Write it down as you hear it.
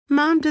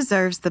Mom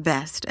deserves the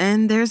best,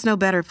 and there's no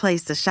better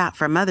place to shop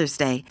for Mother's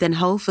Day than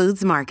Whole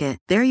Foods Market.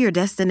 They're your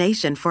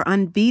destination for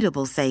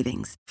unbeatable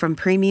savings, from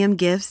premium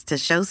gifts to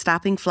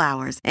show-stopping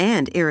flowers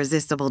and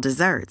irresistible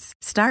desserts.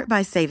 Start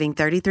by saving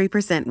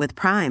 33% with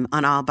Prime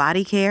on all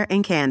body care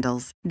and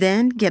candles.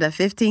 Then get a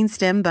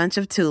 15-stem bunch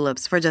of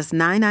tulips for just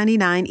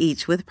 $9.99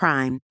 each with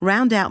Prime.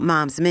 Round out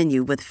Mom's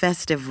menu with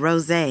festive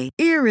rosé,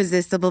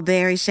 irresistible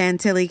berry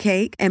chantilly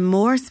cake, and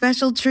more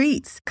special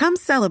treats. Come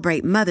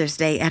celebrate Mother's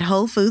Day at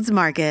Whole Foods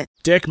Market.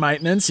 Deck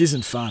maintenance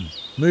isn't fun.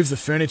 Move the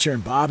furniture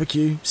and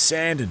barbecue,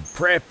 sand and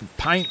prep,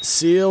 paint,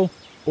 seal,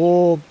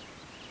 or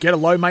get a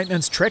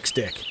low-maintenance Trex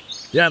deck.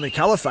 The only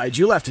colour fade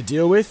you'll have to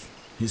deal with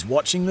is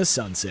watching the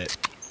sunset.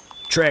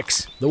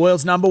 Trex, the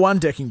world's #1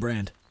 decking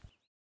brand.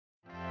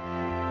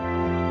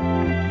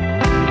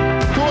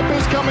 Thorpe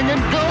is coming in,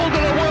 gold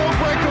and a world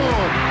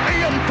record.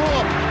 Ian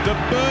Thorpe, the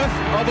birth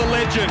of a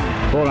legend.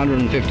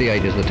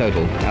 458 is the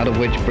total, out of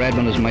which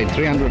Bradman has made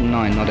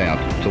 309 not out.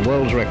 It's a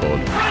world's record.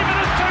 Freeman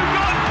has two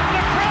gone.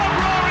 The crowd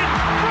roaring.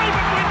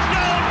 Freeman wins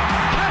gold.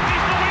 Cappy's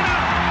the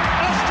winner.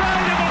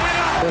 Australia the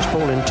winner. First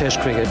ball in Test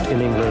cricket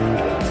in England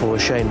for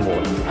Shane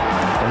Warne.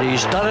 And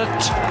he's done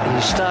it.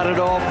 He started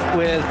off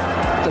with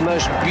the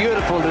most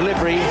beautiful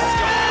delivery.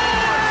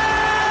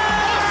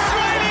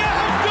 Australia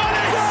have done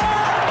it.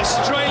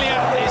 Australia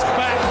is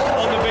back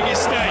on the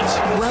biggest stage.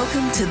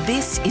 Welcome to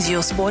This Is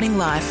Your Sporting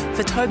Life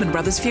for Tobin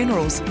Brothers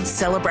Funerals,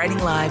 celebrating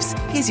lives.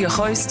 Here's your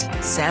host,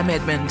 Sam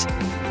Edmund.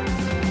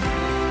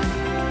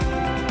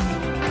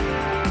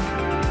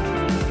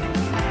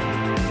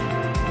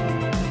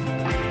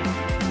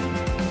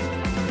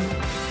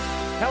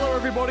 Hello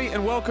everybody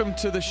and welcome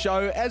to the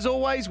show. As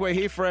always, we're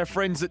here for our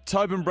friends at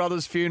Tobin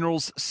Brothers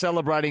Funerals,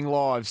 celebrating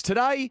lives.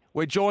 Today,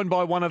 we're joined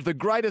by one of the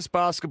greatest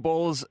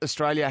basketballers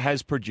Australia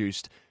has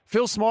produced.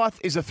 Phil Smyth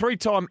is a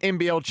 3-time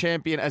NBL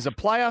champion as a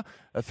player,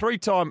 a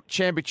 3-time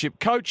championship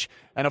coach,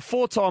 and a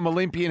 4-time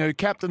Olympian who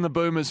captained the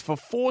Boomers for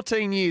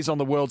 14 years on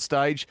the world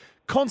stage,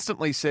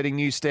 constantly setting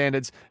new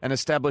standards and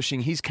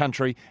establishing his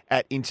country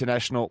at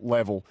international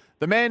level.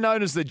 The man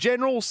known as the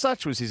General,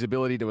 such was his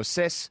ability to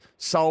assess,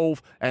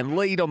 solve and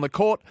lead on the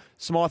court.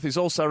 Smyth is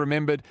also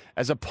remembered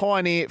as a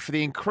pioneer for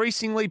the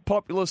increasingly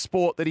popular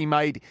sport that he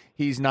made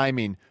his name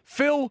in.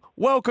 Phil,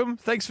 welcome.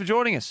 Thanks for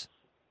joining us.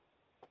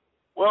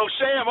 Well,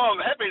 Sam, I'm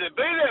happy to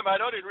be there,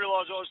 mate. I didn't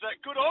realise I was that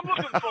good. I'm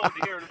looking forward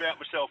to hearing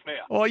about myself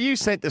now. Well, you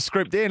sent the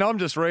script in.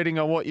 I'm just reading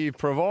on what you've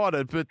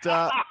provided, but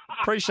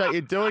appreciate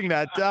you doing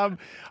that.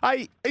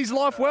 Hey, is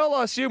life well?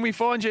 I assume we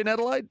find you in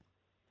Adelaide?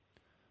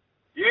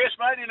 Yes,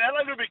 mate, in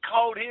Adelaide. A little bit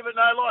cold here, but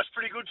no, life's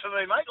pretty good for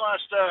me, mate.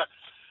 Last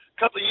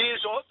couple of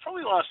years, or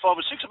probably last 5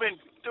 or 6, I've been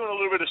doing a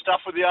little bit of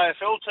stuff with the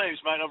AFL teams,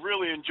 mate. I've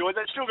really enjoyed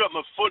that. Still got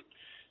my foot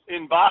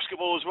in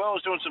basketball as well.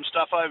 I was doing some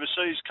stuff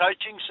overseas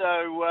coaching,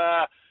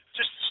 so...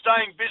 just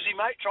staying busy,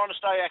 mate, trying to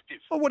stay active.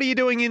 Well, what are you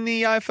doing in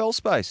the AFL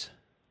space?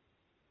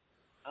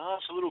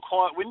 It's a little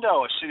quiet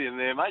window I sit in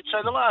there, mate.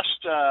 So the last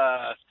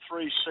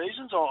 3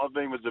 seasons, I've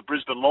been with the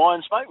Brisbane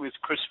Lions, mate, with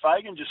Chris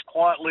Fagan, just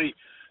quietly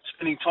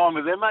spending time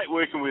with them, mate,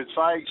 working with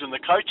Fags and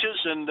the coaches,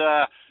 and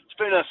it's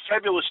been a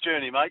fabulous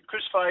journey, mate.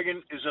 Chris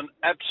Fagan is an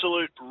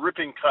absolute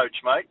ripping coach,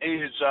 mate.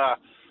 He is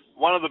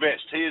one of the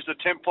best. He is the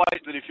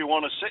template that if you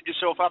want to set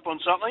yourself up on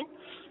something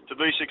to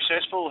be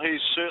successful,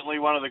 he's certainly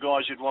one of the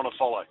guys you'd want to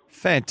follow.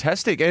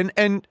 Fantastic.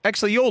 And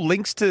actually, your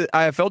links to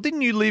AFL,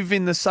 didn't you live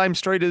in the same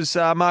street as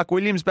Mark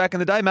Williams back in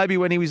the day, maybe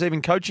when he was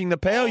even coaching the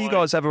Power? You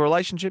guys have a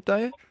relationship,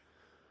 don't you?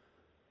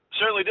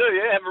 Certainly do,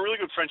 yeah. Have a really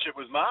good friendship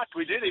with Mark.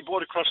 We did. He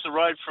bought across the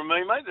road from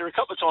me, mate. There were a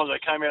couple of times I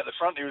came out the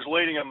front. He was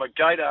leading on my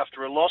gate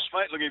after a loss,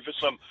 mate, looking for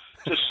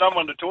just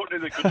someone to talk to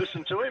that could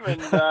listen to him.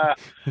 And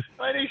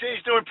mate,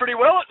 he's doing pretty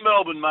well at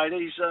Melbourne, mate.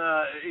 He's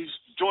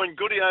joined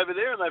Goody over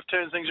there, and they've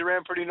turned things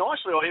around pretty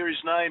nicely. I hear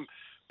his name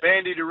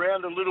bandied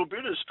around a little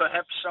bit as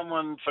perhaps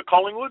someone for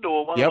Collingwood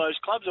or one of those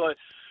clubs. I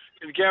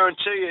can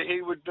guarantee you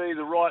he would be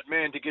the right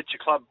man to get your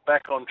club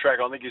back on track.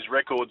 I think his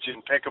record's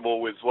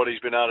impeccable with what he's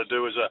been able to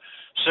do as a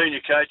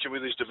senior coach and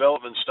with his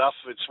development stuff.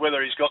 It's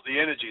whether he's got the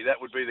energy.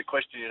 That would be the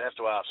question you'd have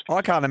to ask.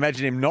 I can't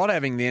imagine him not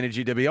having the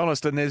energy, to be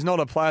honest, and there's not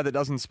a player that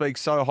doesn't speak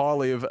so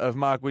highly of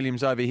Mark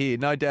Williams over here.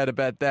 No doubt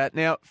about that.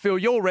 Now, Phil,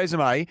 your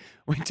resume,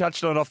 we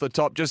touched on it off the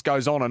top, just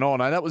goes on and on.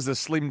 That was the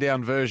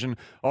slimmed-down version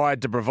I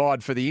had to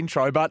provide for the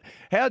intro, but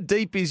how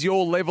deep is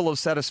your level of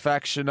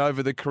satisfaction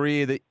over the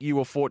career that you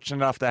were fortunate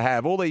enough to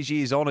have? All these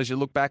years on, as you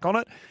look back on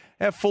it,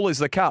 how full is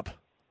the cup?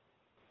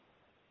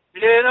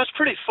 Yeah, no, it's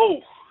pretty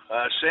full,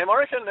 Sam. I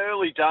reckon the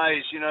early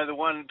days, the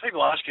one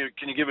people ask you,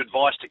 can you give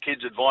advice to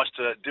kids, advice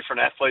to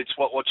different athletes,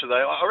 what should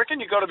they? I reckon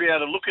you've got to be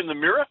able to look in the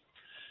mirror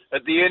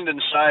at the end and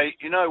say,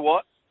 you know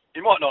what,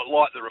 you might not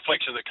like the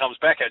reflection that comes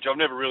back at you. I've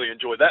never really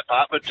enjoyed that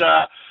part, but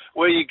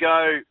where you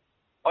go,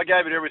 I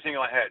gave it everything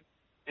I had,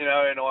 and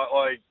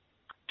I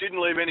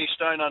didn't leave any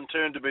stone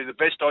unturned to be the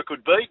best I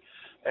could be,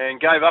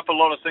 and gave up a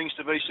lot of things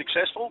to be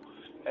successful.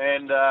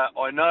 And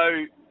I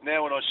know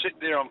now when I sit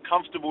there, I'm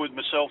comfortable with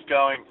myself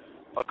going,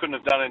 I couldn't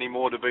have done any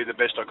more to be the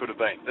best I could have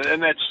been.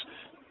 And that's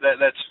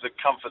that's the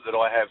comfort that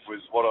I have with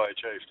what I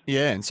achieved.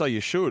 Yeah, and so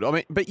you should. I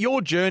mean, but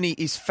your journey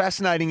is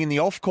fascinating in the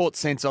off-court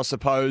sense, I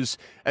suppose,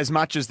 as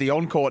much as the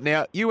on-court.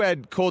 Now, you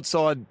had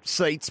courtside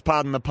seats,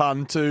 pardon the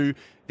pun, to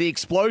the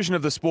explosion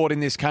of the sport in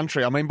this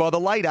country. I mean, by the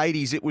late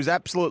 80s, it was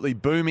absolutely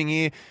booming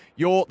here.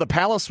 The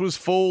Palace was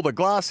full, the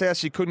Glass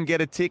House, you couldn't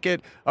get a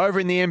ticket. Over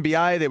in the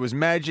NBA, there was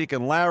Magic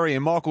and Larry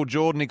and Michael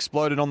Jordan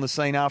exploded on the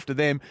scene after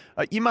them.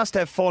 You must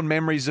have fond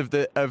memories of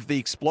the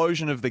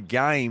explosion of the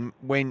game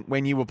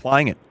when you were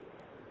playing it.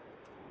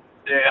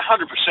 Yeah,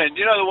 100%.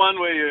 You know the one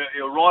where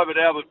you arrive at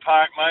Albert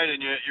Park, mate,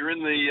 and you're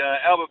in the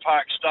Albert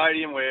Park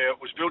Stadium where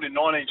it was built in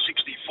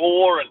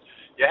 1964, and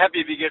you're happy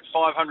if you get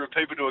 500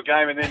 people to a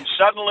game, and then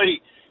suddenly,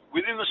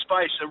 within the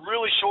space, a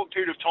really short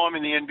period of time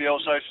in the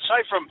NBL, so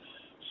say from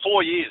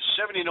 4 years,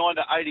 79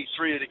 to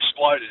 83, it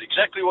exploded.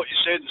 Exactly what you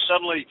said, and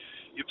suddenly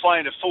you're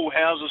playing to full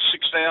houses,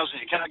 6,000,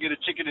 you can't get a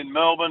ticket in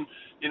Melbourne,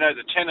 you know,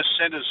 the tennis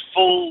centre's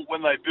full.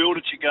 When they build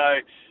it, you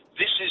go,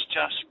 this is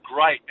just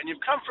great. And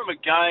you've come from a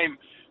game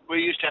where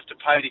you used to have to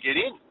pay to get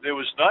in. There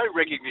was no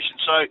recognition.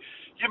 So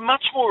you're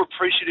much more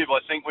appreciative,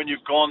 I think, when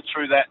you've gone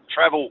through that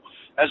travel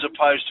as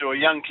opposed to a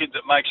young kid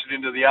that makes it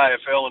into the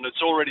AFL and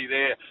it's already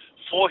there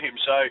for him.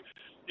 So,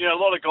 you know, a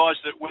lot of guys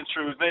that went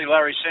through with me,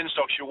 Larry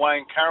Senstock,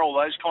 Wayne Carroll,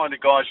 those kind of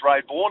guys,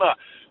 Ray Borner,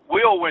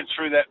 we all went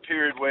through that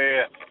period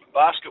where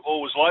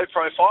basketball was low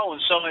profile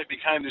and suddenly it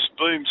became this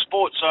boom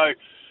sport. So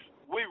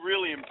we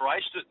really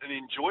embraced it and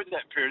enjoyed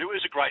that period. It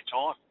was a great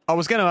time. I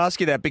was going to ask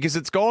you that because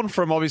it's gone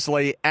from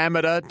obviously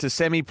amateur to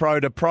semi-pro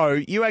to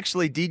pro. You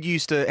actually did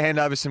used to hand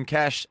over some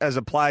cash as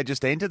a player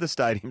just to enter the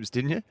stadiums,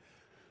 didn't you?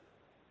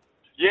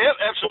 Yeah,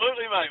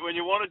 absolutely, mate. When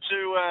you wanted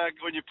to,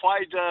 when you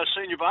played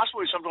senior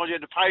basketball, sometimes you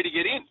had to pay to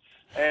get in.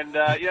 And,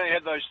 you know, you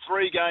had those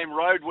 3-game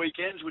road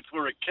weekends, which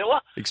were a killer.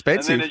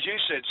 Expensive. And then, as you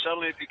said,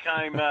 suddenly it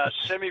became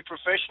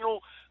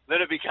semi-professional,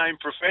 then it became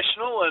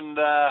professional, and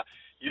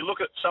you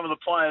look at some of the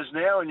players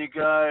now and you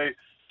go,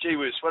 gee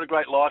whiz, what a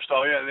great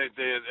lifestyle. Yeah,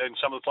 and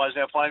some of the players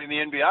now playing in the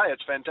NBA.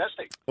 It's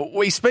fantastic.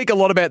 We speak a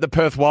lot about the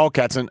Perth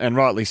Wildcats, and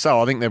rightly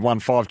so. I think they've won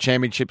 5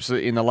 championships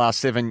in the last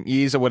 7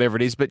 years or whatever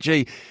it is. But,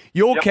 gee,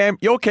 your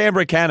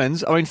Canberra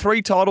Cannons, I mean,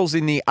 3 titles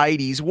in the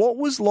 80s. What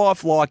was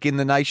life like in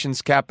the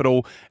nation's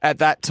capital at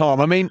that time?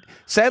 I mean,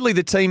 sadly,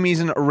 the team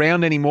isn't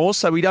around anymore,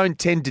 so we don't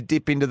tend to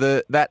dip into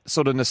that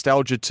sort of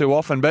nostalgia too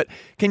often. But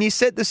can you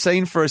set the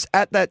scene for us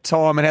at that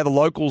time and how the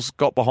locals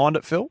got behind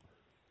it, Phil?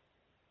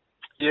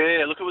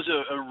 Yeah, look, it was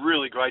a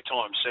really great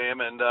time,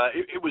 Sam, and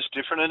it was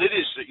different, and it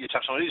is, you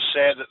touched on it, is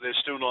sad that they're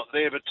still not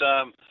there, but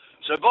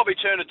so Bobby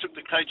Turner took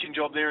the coaching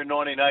job there in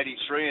 1983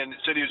 and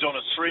said he was on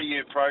a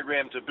 3-year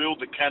program to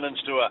build the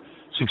Cannons to a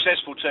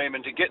successful team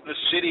and to get the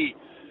city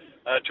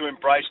to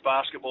embrace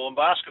basketball, and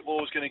basketball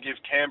was going to give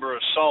Canberra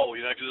a soul,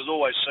 you know, because it was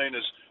always seen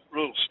as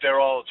real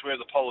sterile. It's where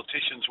the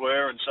politicians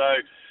were, and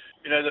so,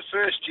 you know, the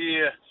first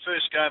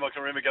game I can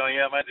remember going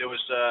out, mate, there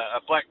was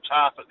a black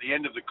tarp at the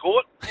end of the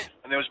court,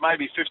 and there was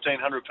maybe 1,500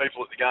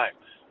 people at the game.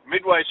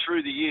 Midway through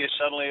the year,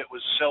 suddenly it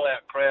was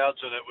sellout crowds,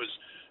 and it was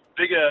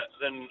bigger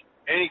than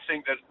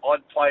anything that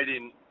I'd played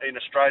in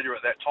Australia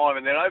at that time.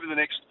 And then over the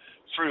next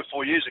 3 or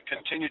 4 years, it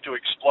continued to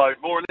explode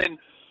more. And then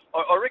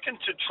I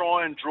reckon to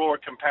try and draw a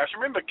comparison,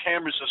 remember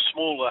Canberra's a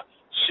smaller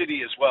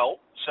city as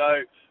well.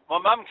 So my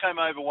mum came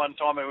over one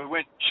time and we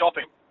went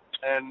shopping,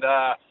 and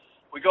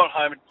we got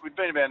home, we'd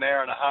been about an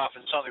hour and a half,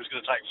 and something was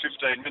going to take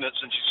 15 minutes,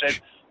 and she said,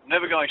 I'm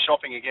never going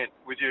shopping again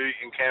with you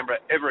in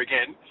Canberra, ever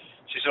again.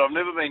 She said, I've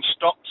never been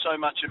stopped so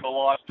much in my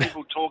life,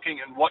 people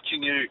talking and watching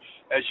you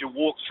as you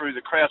walk through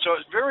the crowd. So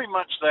it's very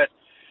much that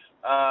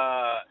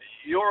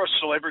you're a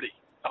celebrity,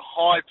 a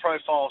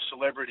high-profile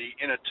celebrity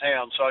in a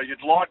town. So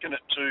you'd liken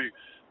it to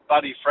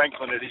Buddy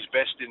Franklin at his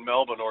best in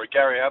Melbourne, or a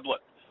Gary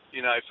Ablett,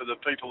 you know, for the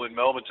people in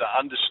Melbourne to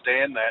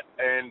understand that.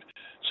 And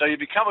so you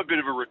become a bit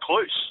of a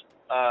recluse.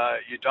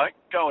 You don't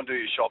go and do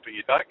your shopping.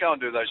 You don't go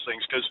and do those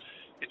things because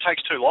it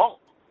takes too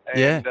long.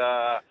 And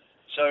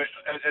so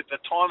at the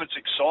time it's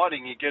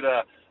exciting. You get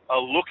a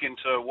look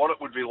into what it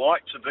would be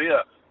like to be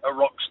a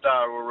rock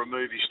star or a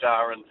movie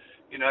star, and,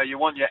 you know, you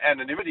want your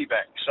anonymity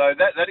back. So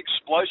that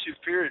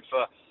explosive period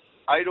for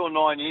 8 or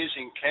 9 years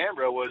in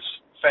Canberra was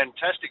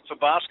fantastic for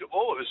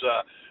basketball. It was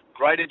a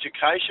great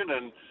education,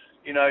 and,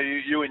 you know,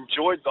 you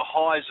enjoyed the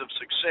highs of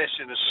success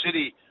in a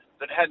city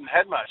that hadn't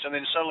had much. And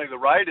then suddenly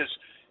the Raiders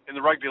in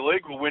the rugby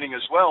league were winning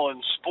as well,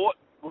 and sport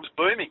was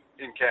booming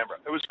in Canberra.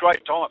 It was a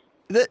great time.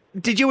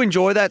 Did you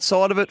enjoy that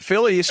side of it,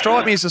 Phil? You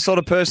strike me as the sort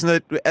of person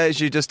that,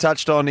 as you just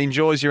touched on,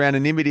 enjoys your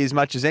anonymity as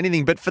much as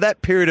anything. But for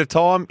that period of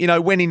time, you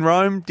know, when in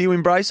Rome, do you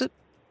embrace it?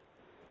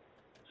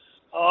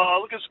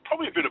 Look, it's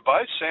probably a bit of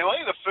both, Sam. I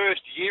think the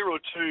first year or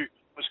two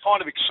was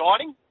kind of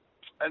exciting,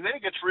 and then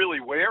it gets really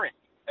wearing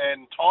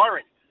and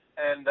tiring.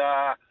 And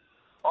I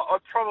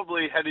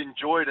probably had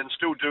enjoyed and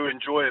still do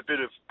enjoy a bit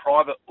of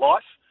private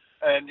life.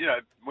 And, you know,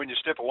 when you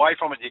step away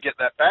from it, you get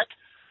that back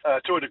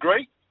to a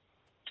degree.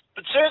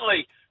 But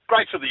certainly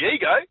great for the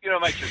ego, you know,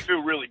 makes you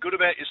feel really good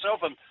about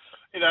yourself. And,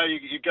 you know,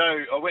 you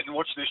go, I went and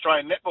watched the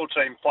Australian netball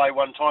team play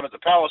one time at the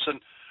Palace,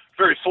 and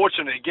very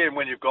fortunate, again,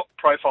 when you've got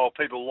profile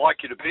people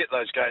like you to be at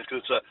those games,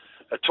 because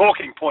a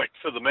talking point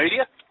for the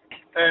media.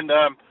 And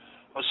I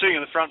was sitting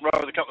in the front row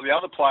with a couple of the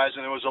other players,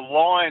 and there was a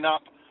line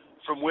up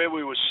from where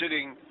we were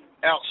sitting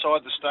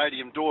outside the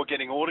stadium door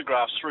getting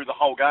autographs through the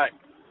whole game.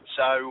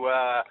 So,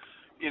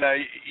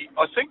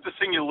 I think the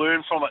thing you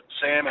learn from it,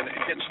 Sam, and it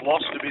gets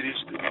lost a bit, is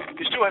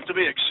you still have to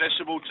be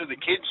accessible to the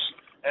kids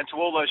and to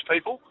all those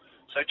people.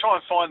 So try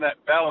and find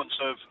that balance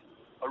of,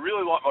 I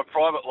really like my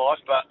private life,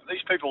 but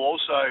these people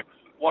also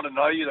want to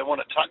know you, they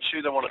want to touch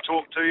you, they want to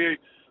talk to you.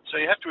 So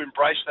you have to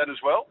embrace that as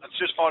well. It's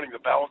just finding the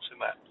balance in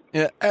that.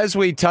 Yeah, as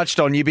we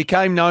touched on, you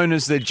became known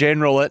as the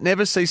General. It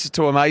never ceases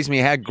to amaze me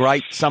how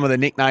great some of the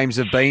nicknames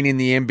have been in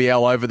the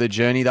NBL over the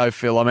journey, though,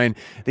 Phil. I mean,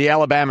 the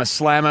Alabama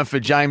Slammer for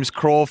James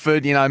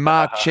Crawford,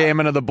 Mark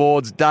Chairman of the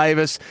Boards,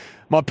 Davis.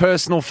 My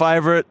personal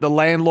favourite, the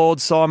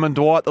Landlord, Simon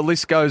Dwight. The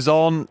list goes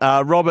on.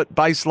 Robert,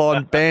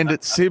 Baseline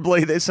Bandit,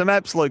 Sibley. There's some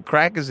absolute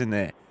crackers in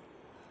there.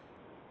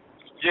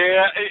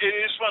 Yeah, it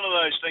is one of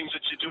those things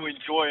that you do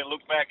enjoy and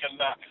look back and...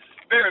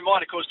 bear in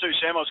mind, of course, too,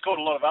 Sam, I was called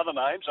a lot of other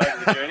names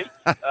over the journey.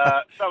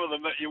 Some of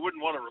them that you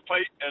wouldn't want to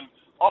repeat, and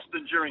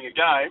often during a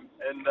game.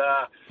 And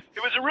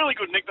it was a really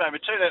good nickname. I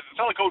tell you that, a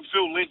fella called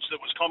Phil Lynch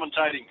that was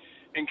commentating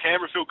in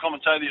Canberra, Phil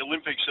commentated the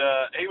Olympics,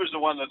 he was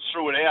the one that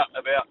threw it out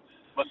about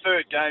my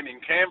third game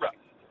in Canberra,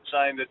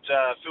 saying that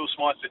Phil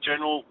Smyth, the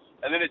General,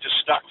 and then it just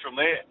stuck from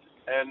there.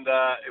 And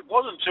it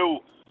wasn't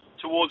until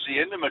towards the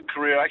end of my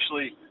career I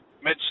actually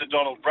met Sir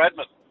Donald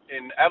Bradman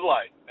in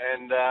Adelaide,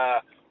 and...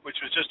 which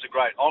was just a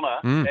great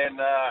honour, and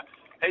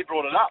he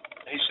brought it up.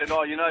 He said,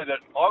 that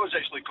I was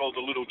actually called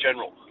the Little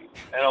General.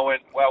 And I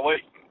went,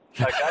 okay,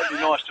 it'd be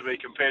nice to be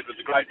compared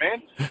with the great man.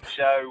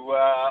 So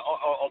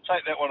I'll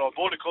take that one on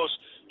board. Of course,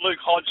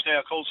 Luke Hodge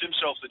now calls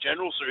himself the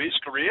General through his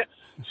career.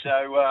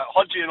 So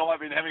Hodgie and I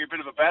have been having a bit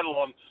of a battle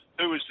on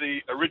who was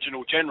the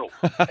original General.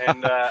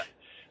 And...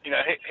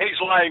 he's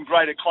laying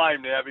greater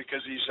claim now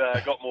because he's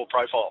got more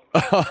profile.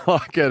 I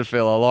like it,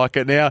 Phil. I like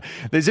it. Now,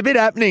 there's a bit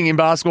happening in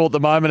basketball at the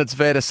moment, it's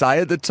fair to say.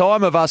 At the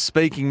time of us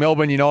speaking,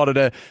 Melbourne United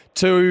are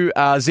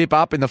 2-0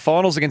 up in the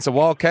finals against the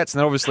Wildcats, and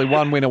they're obviously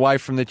one win away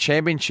from the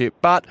championship.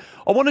 But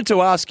I wanted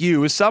to ask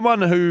you, as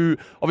someone who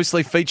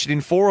obviously featured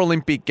in 4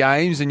 Olympic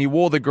Games and you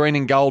wore the green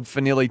and gold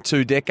for nearly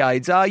 2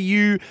 decades, are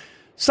you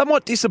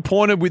somewhat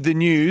disappointed with the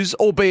news,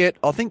 albeit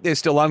I think there's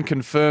still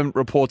unconfirmed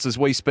reports as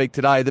we speak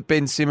today that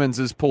Ben Simmons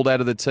has pulled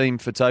out of the team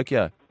for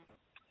Tokyo?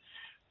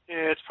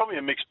 Yeah, it's probably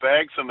a mixed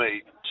bag for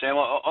me, Sam.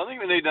 I think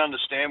we need to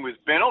understand with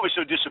Ben,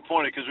 obviously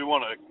disappointed because we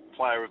want a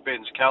player of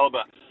Ben's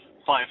calibre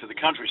playing for the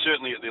country,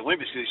 certainly at the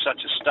Olympics because he's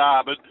such a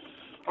star. But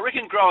I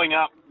reckon growing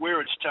up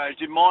where it's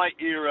changed, in my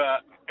era,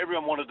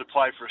 everyone wanted to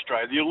play for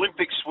Australia. The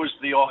Olympics was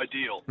the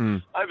ideal.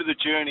 Over the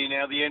journey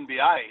now, the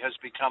NBA has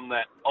become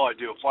that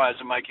ideal. Players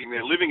are making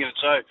their living in it.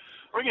 So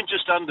I reckon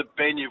just under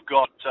Ben, you've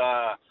got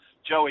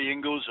Joey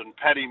Ingles and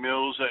Paddy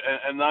Mills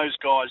and those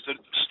guys that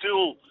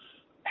still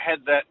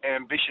had that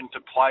ambition to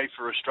play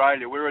for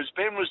Australia, whereas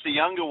Ben was the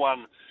younger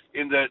one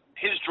in that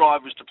his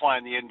drive was to play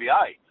in the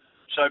NBA.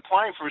 So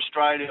playing for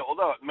Australia,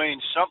 although it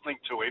means something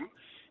to him,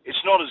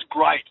 it's not as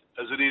great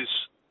as it is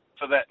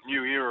for that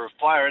new era of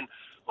player. And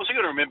also,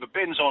 you've got to remember,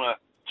 Ben's on a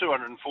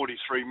 $243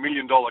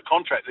 million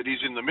contract that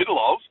he's in the middle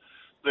of.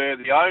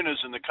 The owners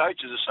and the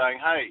coaches are saying,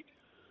 hey,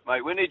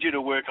 mate, we need you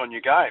to work on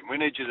your game. We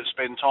need you to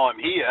spend time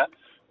here.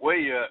 We're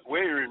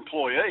your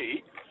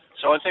employee.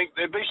 So I think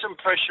there'd be some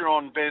pressure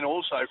on Ben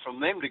also from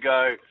them to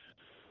go,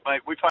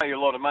 mate, we pay you a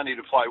lot of money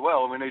to play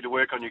well and we need to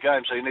work on your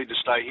game, so you need to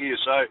stay here.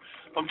 So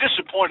I'm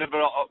disappointed, but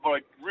I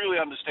really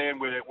understand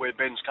where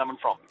Ben's coming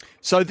from.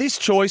 So this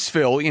choice,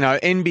 Phil,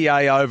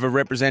 NBA over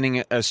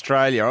representing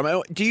Australia, I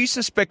mean, do you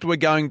suspect we're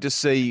going to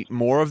see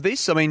more of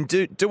this? I mean,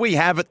 do we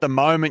have at the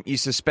moment, you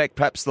suspect,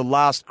 perhaps the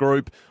last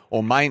group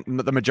or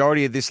the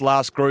majority of this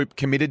last group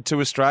committed to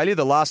Australia,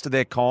 the last of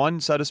their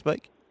kind, so to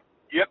speak?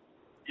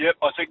 Yep,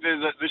 I think this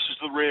is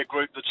the rare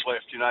group that's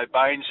left.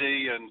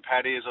 Bainesy and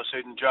Paddy, as I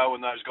said, and Joe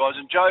and those guys.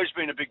 And Joe's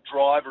been a big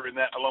driver in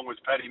that along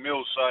with Paddy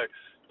Mills. So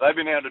they've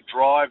been able to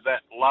drive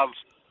that love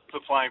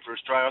for playing for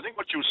Australia. I think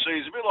what you'll see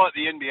is a bit like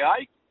the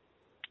NBA,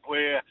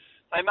 where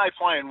they may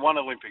play in one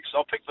Olympics.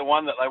 They'll pick the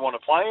one that they want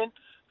to play in,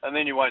 and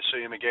then you won't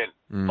see them again.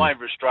 Playing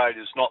for Australia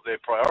is not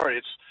their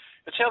priority.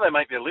 It's how they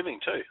make their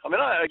living too. I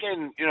mean,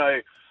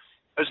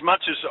 as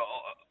much as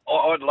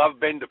I'd love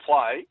Ben to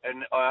play,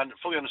 and I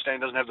fully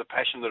understand he doesn't have the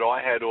passion that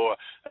I had or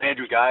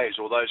Andrew Gaze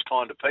or those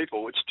kind of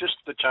people. It's just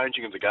the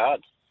changing of the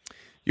guard.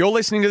 You're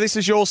listening to This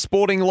Is Your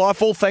Sporting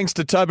Life, all thanks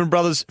to Tobin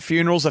Brothers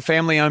Funerals, a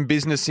family-owned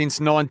business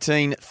since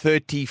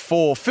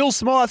 1934. Phil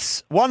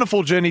Smyth's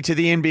wonderful journey to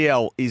the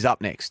NBL is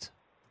up next.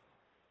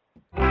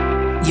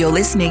 You're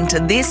listening to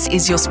This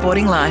Is Your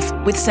Sporting Life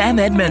with Sam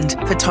Edmund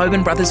for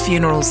Tobin Brothers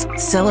Funerals,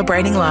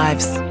 celebrating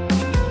lives.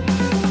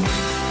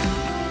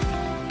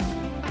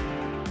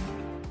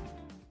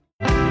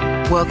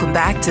 Welcome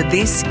back to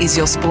This Is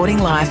Your Sporting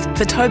Life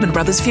for Tobin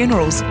Brothers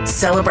Funerals,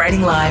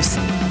 celebrating lives.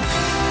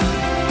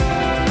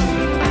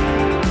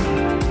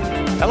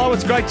 Hello,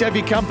 it's great to have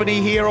your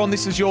company here on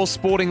This Is Your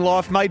Sporting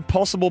Life, made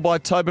possible by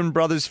Tobin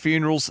Brothers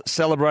Funerals,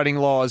 celebrating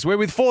lives. We're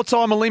with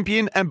 4-time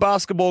Olympian and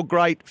basketball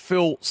great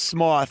Phil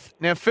Smyth.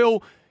 Now,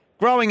 Phil,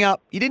 growing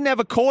up, you didn't have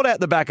a court out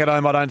the back at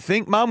home, I don't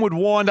think. Mum would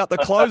wind up the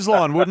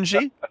clothesline, wouldn't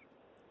she?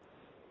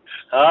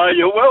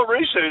 You're well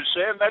researched,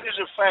 Sam. That is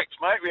a fact,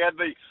 mate. We had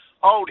the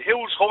old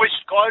Hills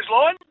hoist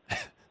clothesline,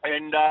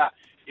 and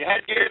you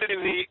had to get it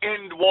in the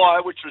end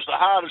wire, which was the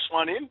hardest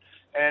one in,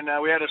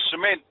 and we had a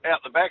cement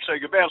out the back so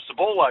you could bounce the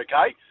ball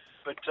okay.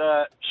 But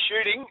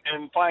shooting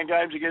and playing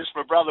games against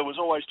my brother was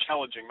always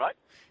challenging, mate.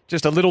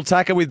 Just a little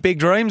tacker with big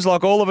dreams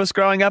like all of us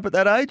growing up at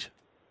that age?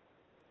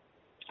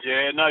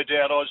 Yeah, no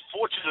doubt. I was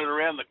fortunate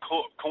around the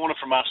corner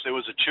from us there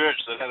was a church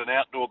that had an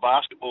outdoor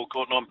basketball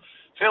court, and I'm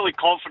fairly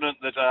confident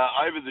that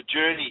over the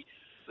journey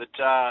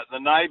that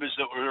the neighbours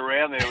that were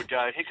around there would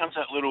go, here comes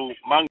that little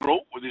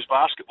mongrel with his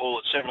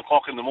basketball at 7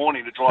 o'clock in the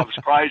morning to drive us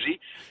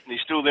crazy, and he's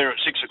still there at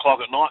 6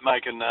 o'clock at night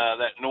making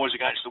that noise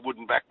against the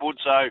wooden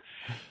backboard. So,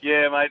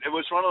 yeah, mate, it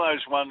was one of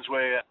those ones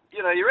where,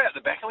 you know, you're out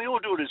the back, and we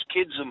all do it as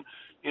kids, and,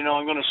 you know,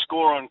 I'm going to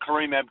score on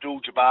Kareem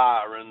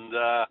Abdul-Jabbar, and,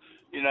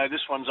 you know,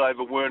 this one's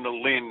over Werner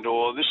Lind,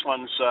 or this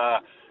one's,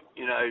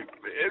 you know,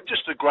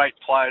 just the great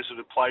players that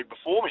have played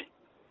before me.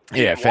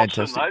 Yeah, Kenny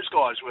fantastic. Watson, those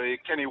guys, where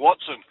Kenny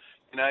Watson,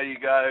 you know, you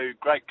go,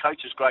 great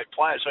coaches, great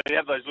players. So you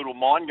have those little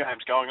mind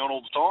games going on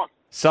all the time.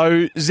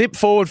 So, zip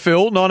forward,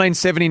 Phil,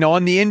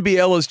 1979, the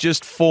NBL has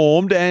just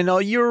formed, and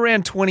you're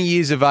around 20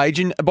 years of age,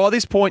 and by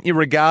this point you're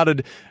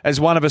regarded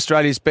as one of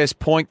Australia's best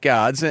point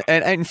guards.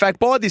 And in fact,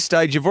 by this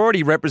stage, you've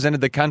already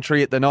represented the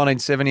country at the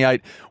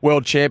 1978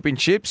 World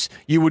Championships.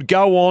 You would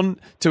go on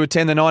to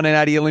attend the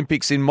 1980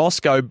 Olympics in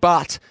Moscow,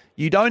 but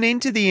you don't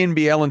enter the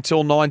NBL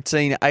until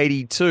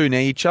 1982. Now,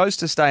 you chose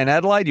to stay in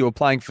Adelaide. You were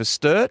playing for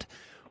Sturt.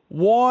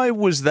 Why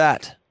was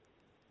that?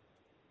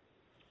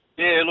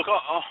 Yeah, look,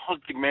 I'm a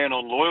big man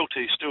on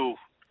loyalty,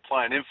 still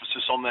playing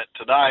emphasis on that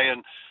today.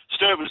 And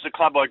Sturt was the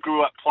club I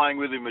grew up playing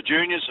with in my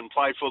juniors and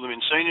played for them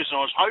in seniors, and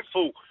I was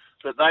hopeful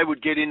that they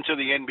would get into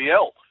the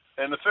NBL.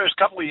 And the first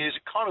couple of years,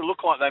 it kind of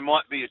looked like they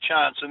might be a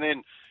chance, and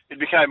then it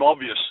became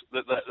obvious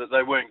that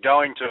they weren't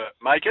going to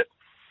make it.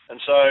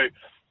 And so,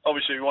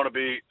 obviously, you want to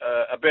be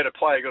a better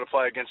player, you've got to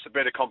play against a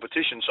better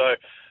competition. So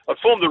I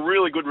formed a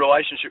really good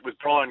relationship with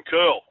Brian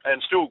Curl,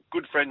 and still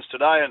good friends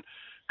today. And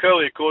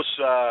Curly, of course,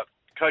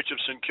 coach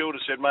of St Kilda,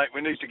 said, mate, we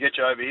need to get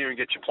you over here and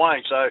get you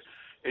playing. So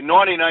in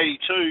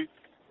 1982,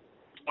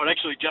 I'd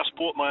actually just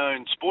bought my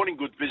own sporting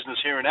goods business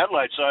here in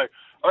Adelaide. So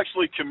I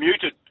actually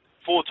commuted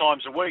 4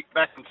 times a week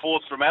back and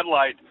forth from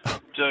Adelaide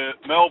to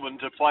Melbourne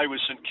to play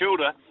with St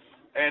Kilda.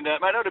 And,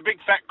 mate, I had a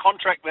big fat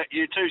contract that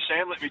year too,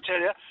 Sam, let me tell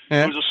you.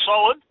 Yeah. It was a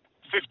solid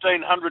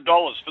 $1,500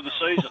 for the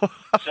season.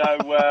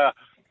 So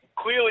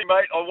clearly,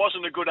 mate, I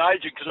wasn't a good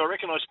agent because I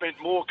reckon I spent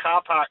more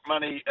car park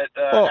money at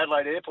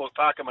Adelaide Airport,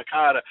 parking my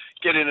car to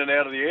get in and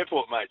out of the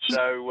airport, mate.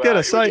 So it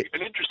was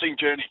an interesting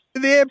journey.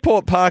 The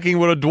airport parking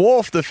would have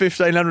dwarfed the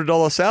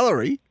 $1,500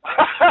 salary.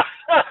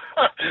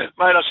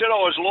 Mate, I said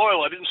I was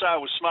loyal. I didn't say I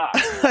was smart.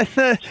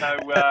 So,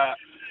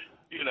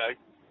 you know,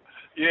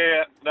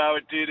 yeah, no,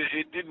 it did.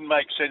 It didn't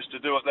make sense to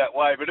do it that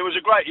way. But it was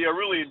a great year. I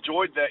really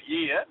enjoyed that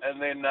year. And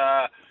then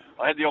I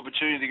had the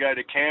opportunity to go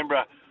to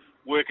Canberra,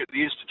 work at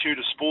the Institute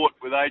of Sport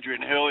with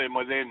Adrian Hurley and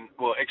my then,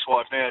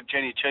 ex-wife now,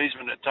 Jenny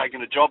Cheeseman, had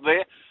taken a job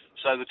there.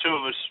 So the two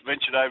of us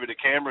ventured over to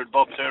Canberra, and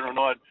Bob Turner and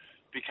I had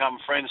become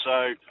friends.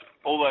 So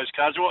all those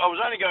cards. Well, I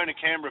was only going to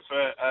Canberra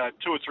for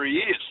 2 or 3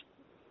 years,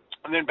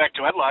 and then back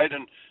to Adelaide.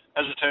 And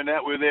as it turned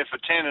out, we were there for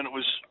 10, and it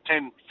was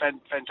 10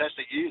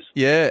 fantastic years.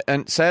 Yeah,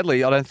 and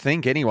sadly, I don't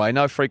think, anyway,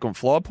 no frequent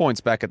flyer points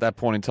back at that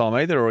point in time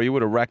either, or you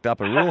would have racked up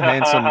a real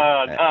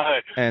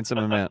handsome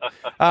amount.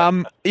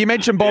 You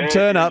mentioned Bob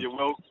Turner.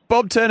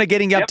 Bob Turner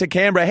getting up to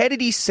Canberra. How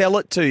did he sell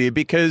it to you?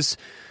 Because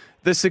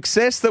the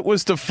success that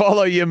was to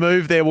follow your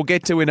move there, we'll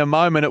get to in a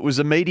moment, it was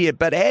immediate.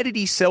 But how did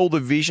he sell the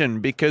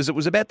vision? Because it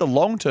was about the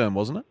long term,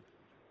 wasn't it?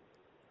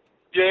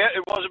 Yeah,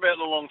 it was about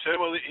the long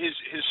term. Well,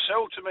 his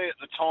sell to me at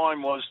the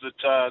time was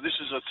that this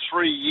is a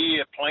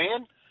 3-year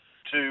plan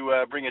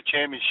to bring a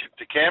championship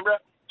to Canberra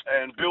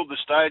and build the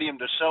stadium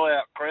to sell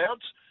out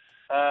crowds.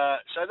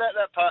 So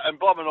that part, and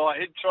Bob and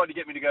I, he'd tried to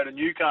get me to go to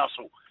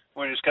Newcastle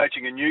when he was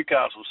coaching in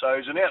Newcastle. So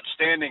he's an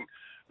outstanding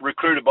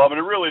recruiter, Bob,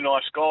 and a really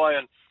nice guy.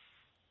 And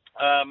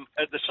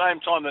at the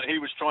same time that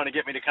he was trying to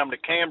get me to come to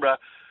Canberra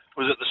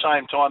was at the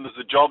same time that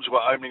the jobs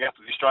were opening up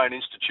at the Australian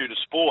Institute of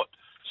Sport.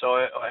 So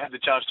I had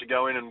the chance to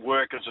go in and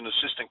work as an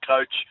assistant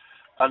coach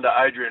under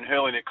Adrian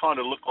Hurley, and it kind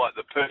of looked like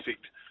the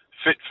perfect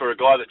fit for a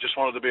guy that just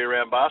wanted to be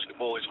around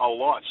basketball his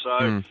whole life.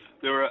 So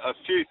there were a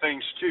few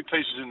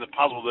pieces in the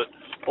puzzle that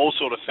all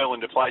sort of fell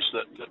into place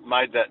that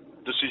made that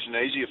decision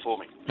easier for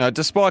me.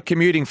 Despite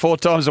commuting 4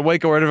 times a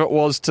week or whatever it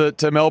was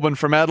to Melbourne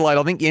from Adelaide,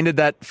 I think you ended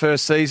that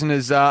first season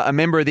as a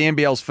member of the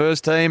NBL's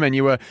first team, and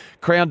you were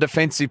crowned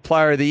Defensive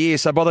Player of the Year.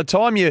 So by the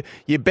time you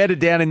bedded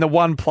down in the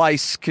one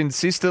place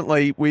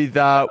consistently with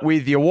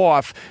your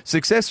wife,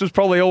 success was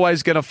probably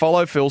always going to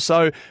follow, Phil.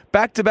 So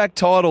back-to-back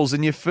titles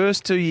in your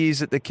first 2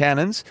 years at the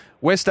Cannons,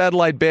 West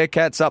Adelaide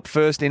Bearcats up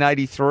first in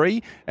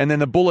 83, and then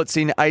the Bullets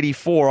in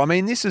 84. I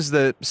mean, this is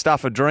the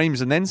stuff of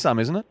dreams and then some,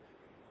 isn't it?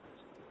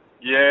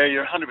 Yeah,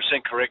 you're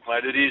 100% correct,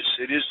 mate. It is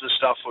the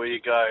stuff where you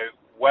go,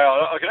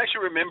 wow, I can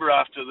actually remember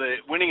after the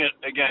winning it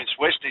against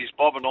Westies,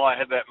 Bob and I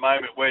had that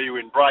moment where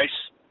you embrace,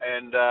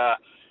 and I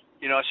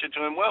said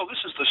to him, well, this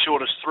is the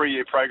shortest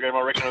 3-year program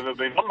I reckon I've ever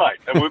been on,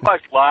 mate. And we were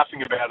both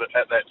laughing about it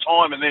at that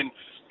time, and then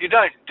you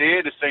don't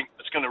dare to think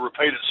it's going to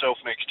repeat itself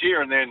next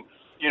year, and then,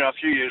 a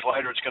few years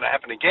later it's going to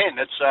happen again.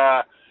 It's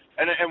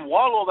and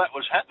while all that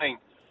was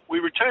happening, we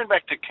returned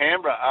back to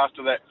Canberra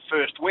after that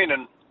first win,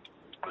 and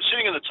I was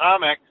sitting in the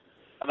tarmac,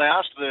 and they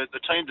asked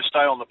the team to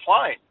stay on the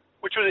plane,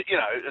 which was,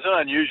 it's an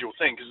unusual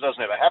thing because it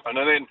doesn't ever happen.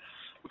 And then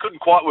we couldn't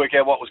quite work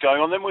out what was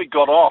going on. Then we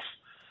got off,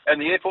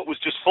 and the airport was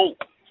just full.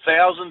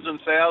 Thousands and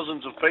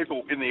thousands of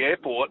people in the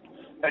airport,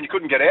 and you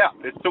couldn't get out.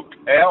 It took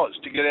hours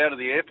to get out of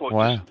the airport.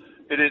 Wow.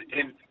 It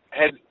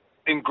had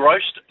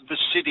engrossed the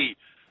city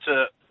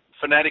to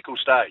fanatical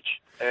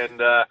stage, and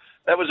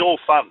that was all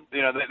fun.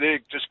 They're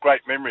just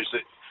great memories.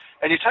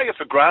 And you take it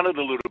for granted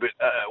a little bit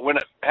when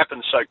it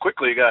happens so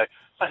quickly. You go,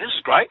 oh, this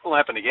is great, it'll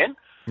happen again.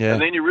 Yeah.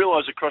 And then you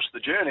realise across the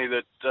journey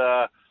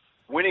that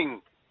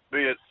winning,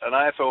 be it an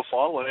AFL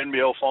final, an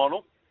NBL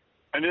final,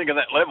 anything at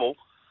that level,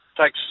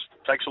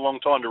 takes a long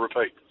time to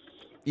repeat.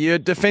 You're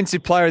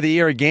Defensive Player of the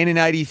Year again in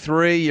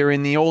 83. You're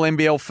in the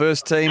All-NBL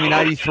first team in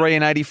 83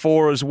 and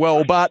 84 as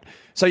well. But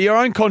so your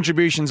own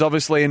contribution's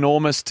obviously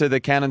enormous to the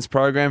Cannons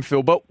program,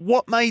 Phil. But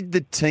what made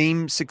the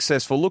team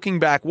successful? Looking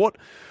back, what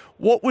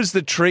was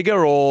the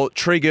trigger or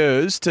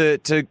triggers to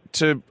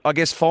I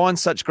guess find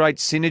such great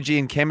synergy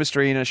and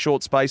chemistry in a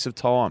short space of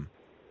time?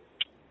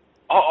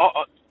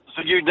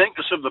 The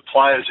uniqueness of the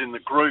players in the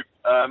group.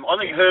 I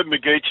think Herb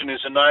McGeechan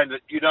is a name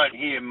that you don't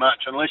hear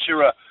much unless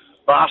you're a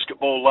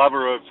basketball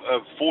lover of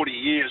 40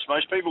 years.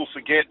 Most people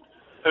forget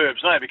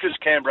Herb's name because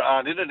Canberra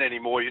aren't in it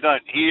anymore. You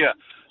don't hear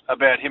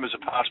about him as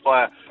a past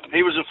player.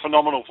 He was a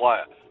phenomenal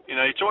player.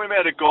 You're talking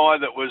about a guy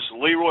that was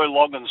Leroy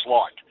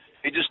Loggins-like.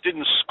 He just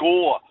didn't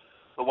score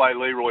the way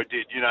Leroy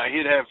did.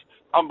 He'd have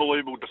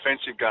unbelievable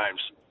defensive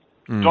games,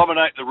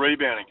 dominate the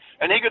rebounding.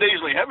 And he could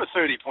easily have a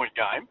 30-point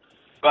game,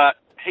 but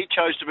he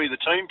chose to be the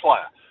team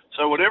player.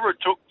 So whatever it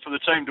took for the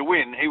team to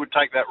win, he would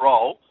take that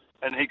role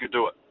and he could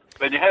do it.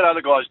 Then you had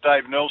other guys,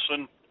 Dave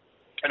Nelson,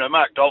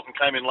 Mark Dalton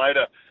came in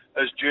later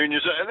as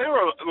juniors, and there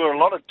were a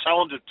lot of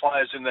talented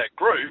players in that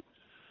group,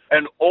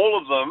 and all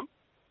of them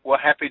were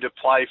happy to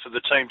play for the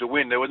team to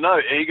win. There were no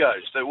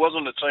egos. There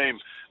wasn't a team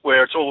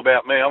where it's all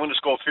about me. I'm going to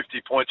score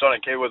 50 points. I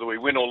don't care whether we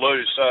win or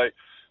lose. So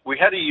we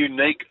had a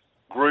unique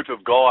group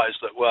of guys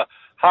that were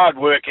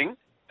hard-working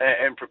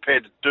and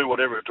prepared to do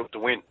whatever it took to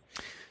win.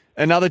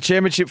 Another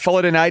championship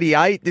followed in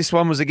 88. This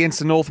one was against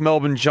the North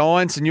Melbourne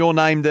Giants, and you're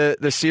named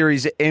the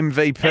series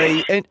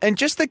MVP. And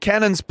just the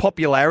Cannons'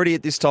 popularity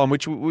at this time,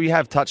 which we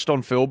have touched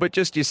on, Phil, but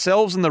just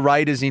yourselves and the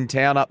Raiders in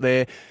town up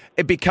there,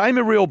 it became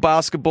a real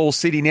basketball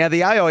city. Now,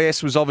 the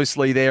AIS was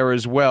obviously there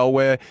as well,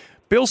 where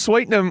Bill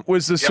Sweetenham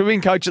was the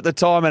swimming coach at the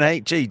time,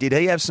 and did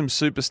he have some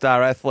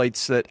superstar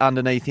athletes that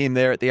underneath him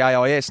there at the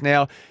AIS?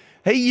 Now,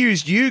 he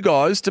used you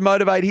guys to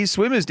motivate his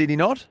swimmers, did he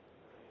not?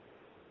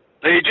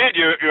 He did.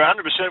 You're 100%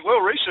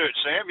 well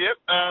researched, Sam.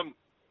 Yep.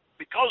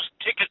 Because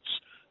tickets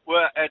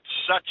were at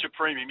such a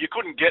premium, you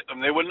couldn't get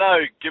them. There were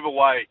no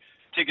giveaway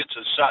tickets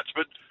as such,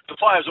 but the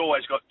players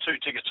always got 2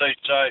 tickets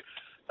each. So,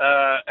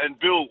 and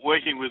Bill,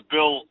 working with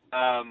Bill,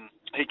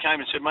 he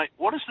came and said, mate,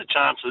 what is the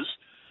chances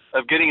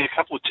of getting a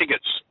couple of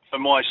tickets for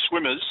my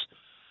swimmers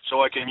so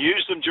I can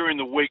use them during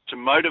the week to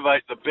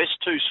motivate the best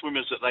 2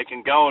 swimmers that they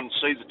can go and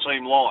see the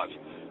team live?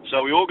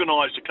 So we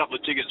organised a couple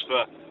of tickets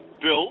for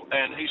Bill,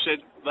 and he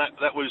said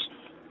that was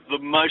the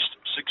most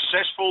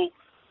successful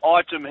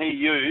item he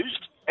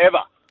used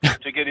ever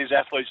to get his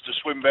athletes to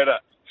swim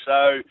better.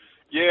 So,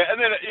 yeah, and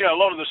then, a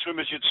lot of the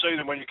swimmers, you'd see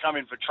them when you come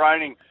in for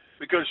training,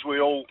 because we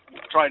all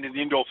train in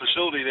the indoor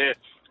facility there.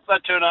 They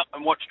turn up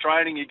and watch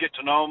training, you get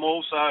to know them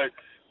all. So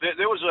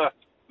there was a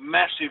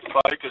massive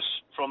focus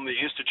from the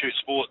Institute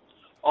Sport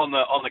on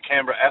the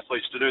Canberra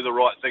athletes to do the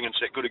right thing and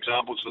set good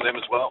examples for them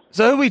as well.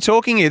 So who are we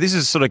talking here? This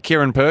is sort of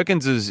Kieran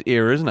Perkins'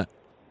 era, isn't it?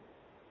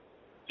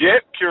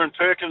 Yep, Kieran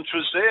Perkins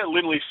was there.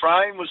 Lindley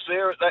Frame was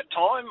there at that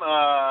time.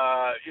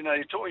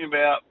 You're talking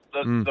about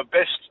the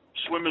best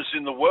swimmers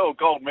in the world,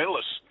 gold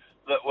medalists,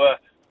 that were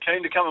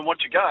keen to come and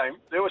watch a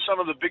game. There were some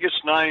of the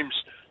biggest names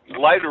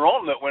later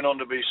on that went on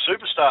to be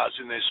superstars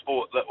in their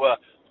sport that were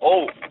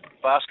all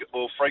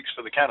basketball freaks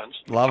for the Cannons.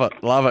 Love it,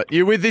 love it.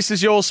 You with This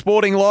Is Your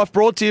Sporting Life,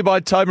 brought to you by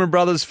Tobin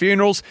Brothers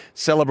Funerals,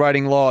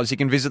 celebrating lives. You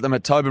can visit them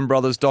at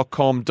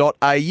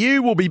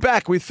tobinbrothers.com.au. We'll be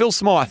back with Phil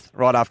Smyth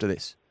right after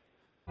this.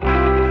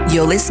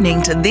 You're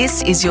listening to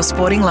This Is Your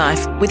Sporting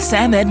Life with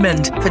Sam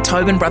Edmund for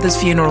Tobin Brothers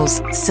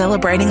Funerals,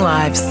 celebrating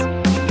lives.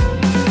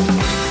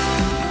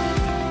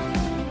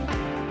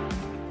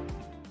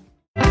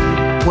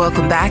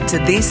 Welcome back to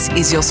This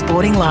Is Your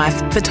Sporting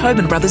Life for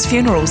Tobin Brothers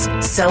Funerals,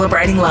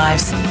 celebrating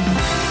lives.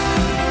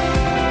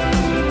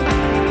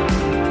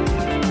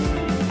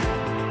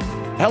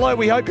 Hello,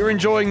 we hope you're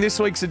enjoying this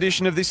week's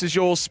edition of This Is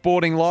Your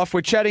Sporting Life. We're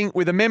chatting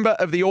with a member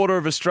of the Order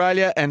of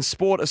Australia and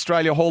Sport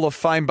Australia Hall of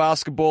Fame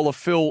basketballer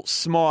Phil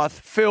Smyth.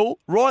 Phil,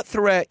 right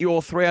throughout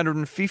your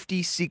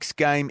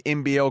 356-game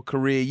NBL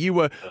career, you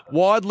were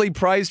widely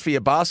praised for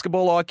your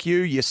basketball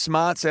IQ, your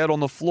smarts out on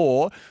the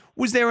floor.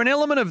 Was there an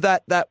element of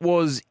that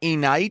was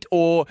innate,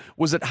 or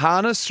was it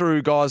harnessed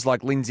through guys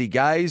like Lindsay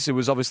Gaze, who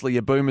was obviously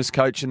your Boomers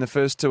coach in the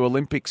first two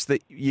Olympics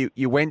that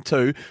you went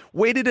to?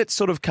 Where did it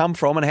sort of come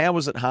from and how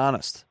was it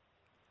harnessed?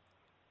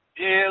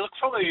 Yeah, look,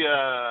 probably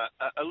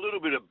a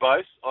little bit of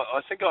both.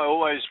 I think I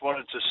always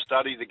wanted to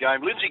study the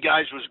game. Lindsay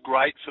Gaze was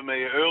great for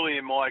me early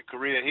in my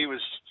career. He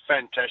was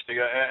fantastic,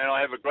 and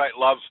I have a great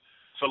love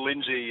for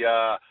Lindsay,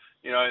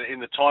 in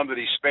the time that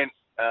he spent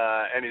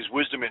and his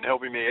wisdom in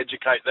helping me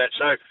educate that.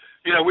 So,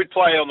 we'd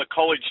play on the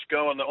college,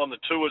 go on the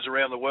tours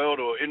around the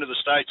world or into the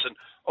States, and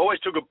I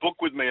always took a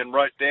book with me and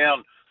wrote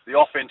down the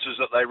offences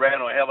that they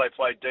ran or how they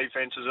played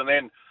defences, and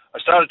then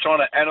I started trying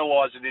to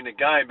analyse it in a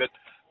game. But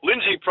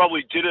Lindsay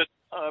probably did it.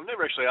 I've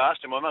never actually asked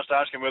him. I must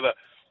ask him whether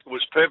it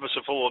was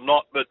purposeful or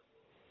not, but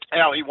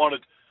how he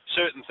wanted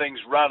certain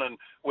things run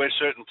and where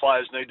certain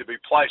players need to be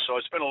placed. So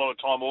I spent a lot of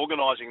time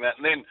organising that.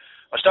 And then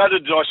I started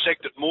to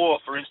dissect it more.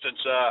 For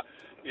instance,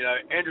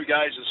 Andrew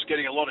Gaze is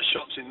getting a lot of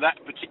shots in that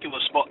particular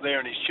spot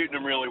there and he's shooting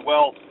them really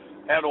well.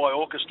 How do I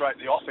orchestrate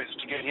the offense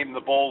to get him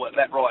the ball at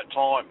that right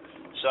time?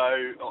 So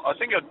I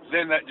think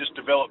then that just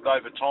developed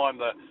over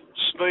time, the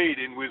speed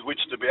in with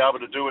which to be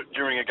able to do it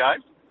during a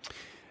game.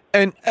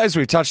 And as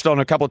we've touched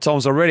on a couple of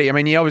times already, I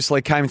mean, you obviously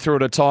came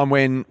through at a time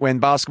when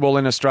basketball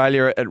in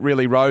Australia, it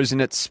really rose in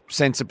its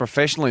sense of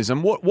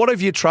professionalism. What have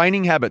your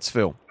training habits,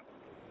 Phil?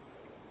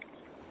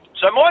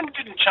 So mine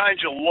didn't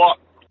change a lot.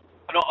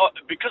 And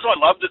because I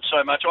loved it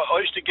so much, I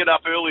used to get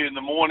up early in the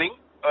morning.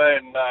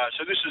 And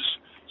so this is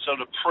sort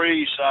of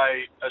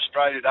say,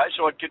 Australia Day.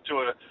 So I'd get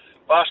to a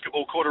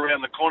basketball court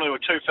around the corner. There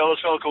were two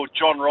fellas, a fellow called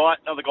John Wright,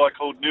 another guy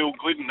called Neil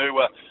Glidden, who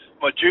were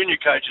my junior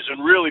coaches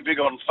and really big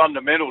on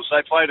fundamentals.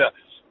 They played a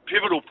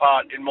pivotal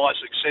part in my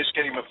success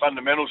getting my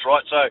fundamentals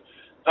right. So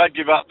they'd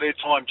give up their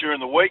time during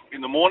the week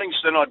in the mornings.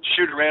 Then I'd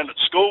shoot around at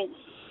school.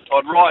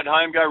 I'd ride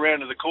home, go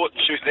around to the court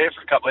and shoot there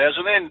for a couple of hours.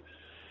 And then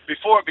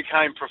before it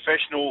became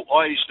professional,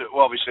 I used to,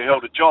 obviously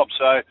held a job.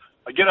 So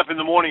I'd get up in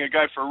the morning and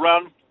go for a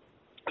run.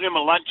 And in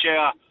my lunch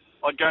hour,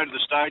 I'd go to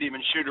the stadium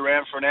and shoot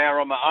around for an hour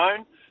on my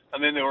own.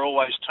 And then there were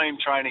always team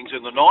trainings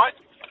in the night.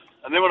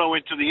 And then when I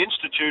went to the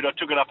Institute, I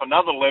took it up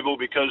another level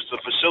because the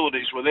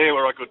facilities were there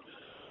where I could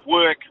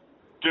work,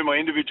 do my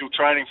individual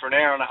training for an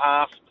hour and a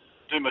half,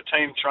 do my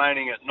team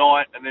training at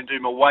night, and then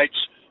do my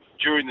weights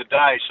during the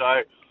day.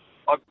 So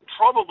I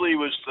probably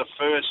was the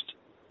first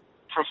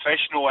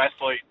professional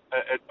athlete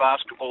at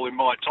basketball in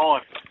my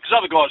time because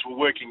other guys were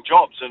working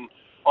jobs, and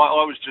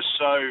I was just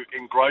so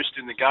engrossed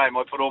in the game.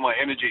 I put all my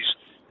energies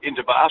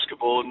into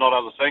basketball and not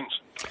other things.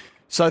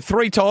 So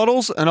 3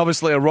 titles and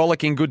obviously a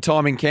rollicking good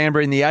time in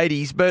Canberra in the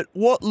 80s, but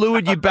what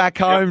lured you back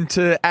home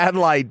to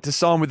Adelaide to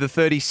sign with the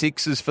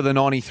 36ers for the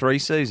 93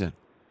 season?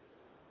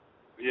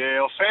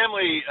 Yeah, well,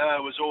 family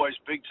was always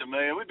big to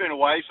me. We've been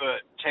away for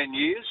 10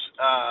 years,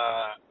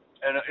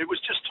 and it was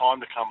just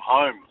time to come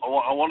home.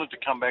 I wanted to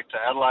come back to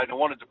Adelaide. I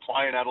wanted to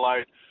play in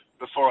Adelaide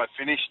before I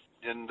finished.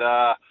 And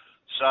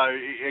so,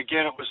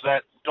 again, it was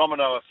that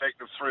domino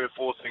effect of 3 or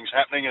 4 things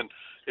happening, and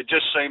it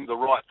just seemed the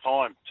right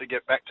time to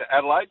get back to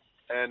Adelaide.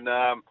 And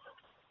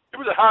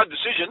it was a hard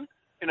decision.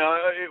 It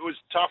was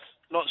tough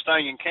not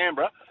staying in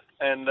Canberra,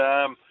 and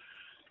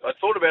I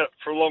thought about it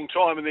for a long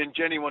time, and then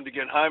Jenny wanted to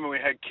get home, and we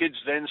had kids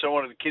then, so I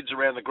wanted the kids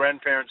around the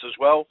grandparents as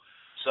well.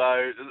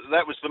 So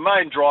that was the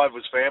main drive,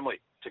 was family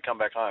to come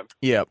back home.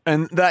 Yeah,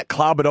 and that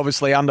club had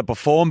obviously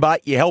underperformed,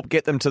 but you helped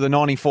get them to the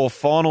 94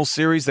 final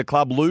series. The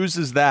club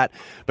loses that,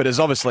 but has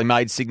obviously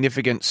made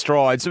significant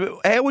strides.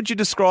 How would you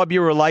describe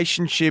your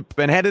relationship,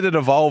 and how did it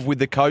evolve with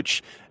the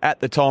coach at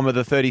the time of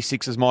the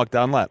 36ers, Mike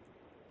Dunlap?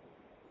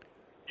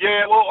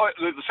 Yeah, well,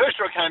 the first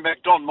year I came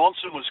back, Don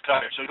Monson was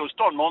coach. So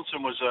Don Monson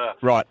was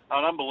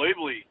an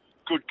unbelievably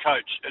good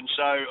coach. And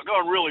so I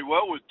got on really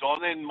well with Don.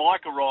 Then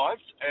Mike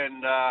arrived,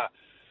 and, I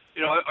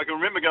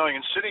can remember going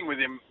and sitting with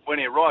him when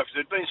he arrived.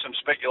 There'd been some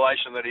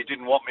speculation that he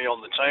didn't want me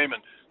on the team and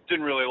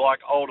didn't really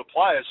like older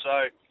players.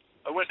 So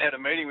I went and had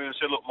a meeting with him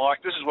and said, look, Mike,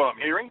 this is what I'm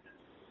hearing.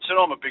 I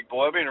said, I'm a big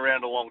boy. I've been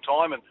around a long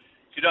time, and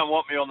if you don't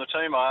want me on the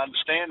team, I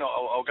understand.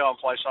 I'll go and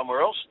play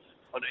somewhere else.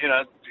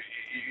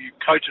 You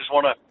coaches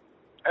want to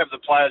have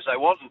the players they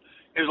want. And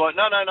he was like,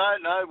 no,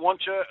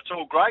 want you. It's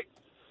all great.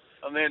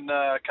 And then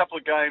a couple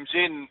of games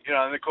in,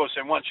 and of course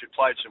then once you'd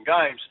played some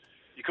games,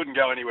 you couldn't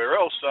go anywhere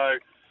else. So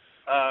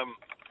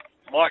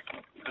Mike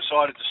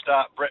decided to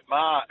start Brett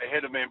Maher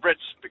ahead of me, and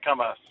Brett's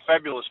become a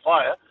fabulous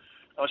player.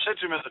 And I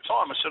said to him at the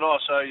time, I said,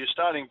 so you're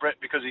starting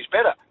Brett because he's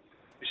better?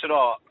 He said,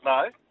 no.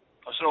 I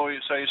said,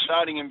 so you're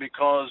starting him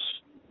because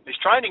he's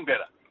training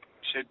better?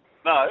 He said,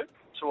 no.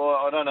 So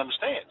I don't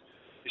understand.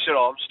 He said,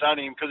 I'm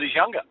starting him because he's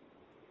younger.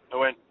 I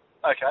went,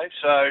 okay,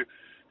 so,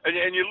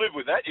 and you live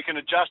with that. You can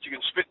adjust, you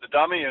can spit the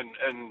dummy,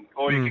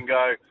 or you can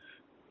go,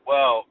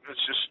 well,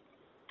 let's just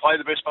play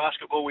the best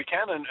basketball we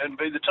can and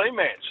be the team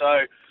man.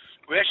 So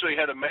we actually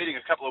had a meeting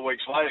a couple of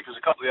weeks later because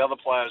a couple of the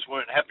other players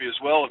weren't happy as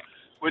well. And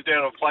went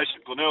down to a place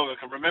at Glenelg. I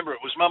can remember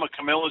it was Mama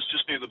Camilla's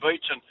just near the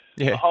beach, and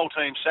the whole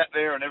team sat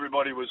there, and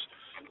everybody was,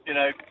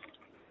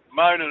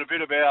 moaning a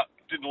bit about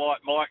didn't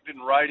like Mike,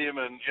 didn't rate him,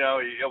 and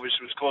he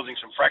obviously was causing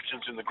some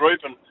fractions in the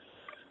group. And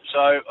so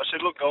I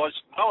said, look, guys,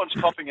 no one's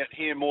copping it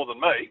here more than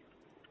me.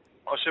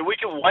 I said, we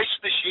can waste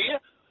this year,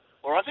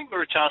 or I think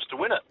we're a chance to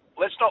win it.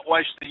 Let's not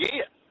waste the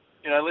year.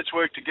 Let's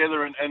work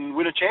together and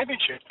win a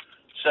championship.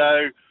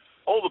 So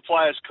all the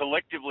players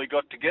collectively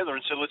got together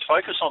and said, let's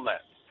focus on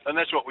that. And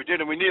that's what we did.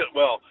 And we knew it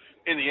well.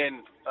 In the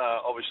end,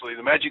 obviously,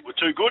 the Magic were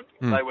too good.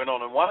 They went on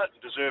and won it,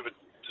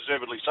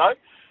 deservedly so.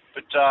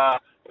 But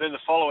then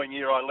the following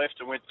year, I left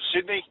and went to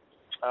Sydney.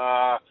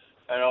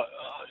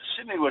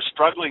 Sydney was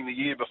struggling the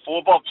year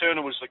before. Bob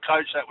Turner was the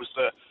coach. That was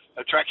the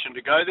attraction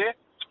to go there.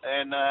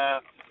 And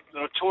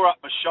then I tore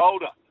up my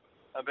shoulder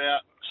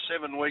about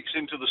 7 weeks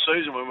into the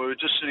season when we were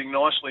just sitting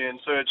nicely in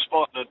third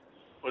spot. And it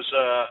was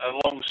a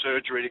long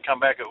surgery to come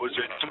back. It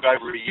took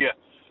over a year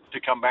to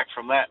come back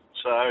from that.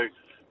 So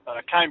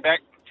I came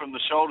back from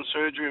the shoulder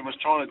surgery and was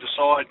trying to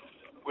decide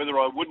whether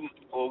I wouldn't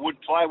or would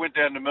play. I went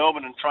down to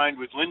Melbourne and trained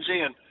with Lindsay,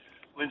 and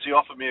Lindsay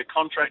offered me a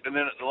contract, and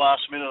then at the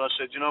last minute I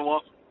said, you know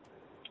what,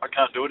 I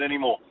can't do it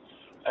anymore.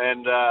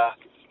 And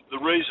the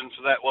reason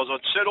for that was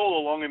I'd said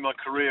all along in my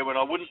career when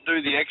I wouldn't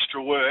do the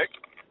extra work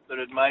that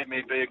had made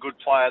me be a good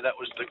player, that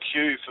was the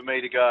cue for me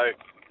to go,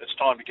 it's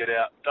time to get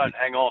out, don't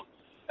hang on.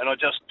 And I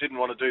just didn't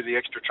want to do the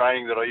extra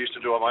training that I used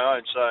to do on my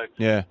own, so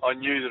I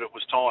knew that it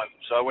was time.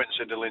 So I went and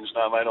said to Linz,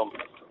 no, mate,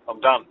 I'm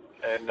done.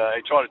 And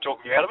he tried to talk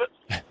me out of it,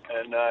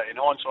 and in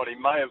hindsight he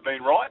may have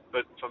been right,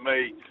 but for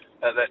me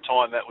at that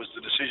time that was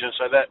the decision,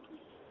 so that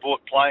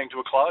brought playing to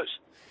a close.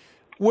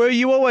 Were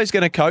you always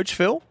going to coach,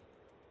 Phil?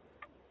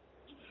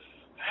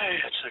 Hey,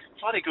 it's a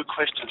bloody good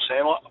question,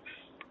 Sam.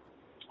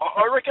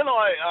 I reckon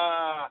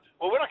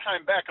when I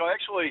came back, I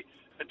actually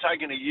had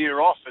taken a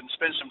year off and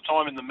spent some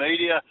time in the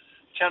media.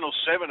 Channel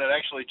 7 had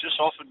actually just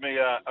offered me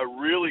a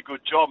really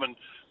good job, and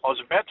I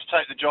was about to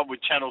take the job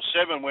with Channel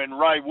 7 when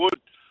Ray Wood,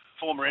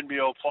 former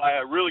NBL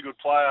player, a really good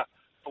player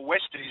for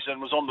Westies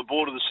and was on the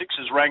board of the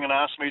Sixers, rang and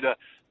asked me to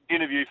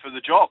interview for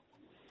the job.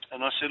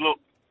 And I said, look,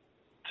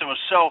 to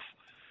myself,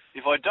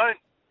 if I don't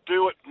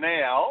do it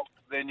now,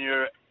 then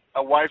you're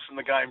away from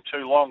the game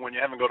too long when you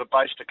haven't got a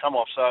base to come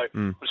off. So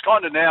it was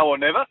kind of now or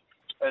never.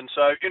 And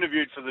so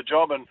interviewed for the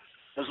job, and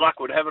as luck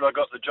would have it, I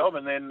got the job,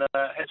 and then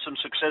had some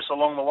success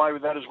along the way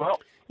with that as well.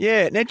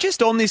 Yeah. Now,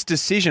 just on this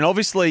decision,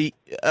 obviously,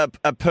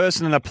 a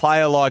person and a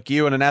player like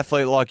you and an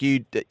athlete like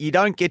you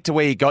don't get to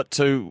where you got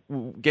to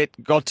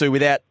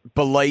without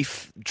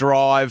belief,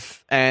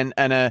 drive, and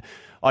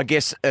I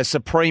guess a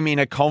supreme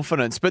inner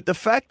confidence. But the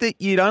fact that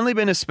you'd only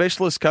been a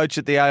specialist coach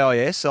at the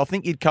AIS, I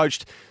think you'd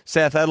coached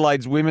South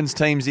Adelaide's women's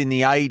teams in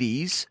the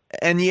 80s,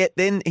 and yet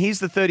then here's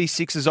the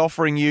 36ers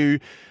offering you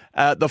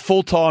the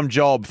full-time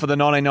job for the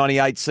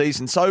 1998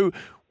 season. So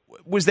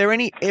was there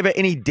ever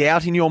any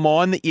doubt in your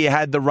mind that you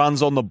had the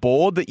runs on the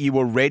board, that you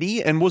were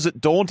ready? And was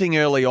it daunting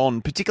early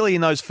on, particularly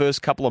in those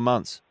first couple of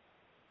months?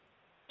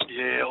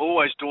 Yeah,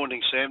 always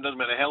daunting, Sam. Doesn't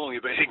matter how long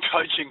you've been in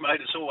coaching, mate,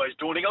 it's always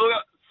daunting.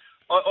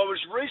 I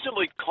was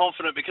reasonably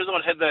confident because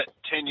I'd had that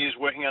 10 years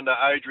working under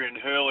Adrian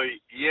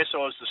Hurley. Yes, I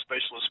was the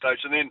specialist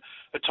coach. And then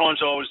at times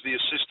I was the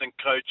assistant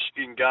coach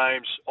in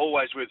games,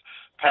 always with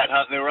Pat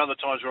Hunt. And there were other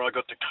times where I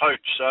got to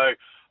coach. So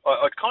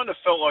I kind of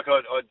felt like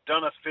I'd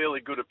done a fairly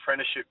good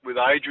apprenticeship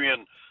with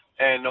Adrian,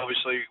 and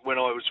obviously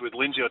when I was with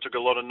Lindsay, I took a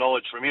lot of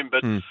knowledge from him.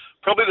 But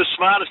probably the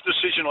smartest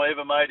decision I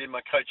ever made in my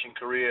coaching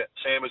career,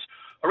 Sam, is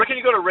I reckon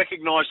you've got to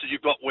recognise that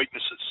you've got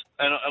weaknesses,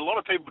 and a lot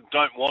of people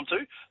don't want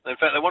to. In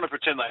fact, they want to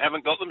pretend they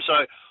haven't got them.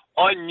 So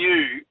I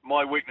knew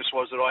my weakness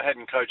was that I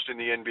hadn't coached in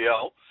the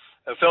NBL.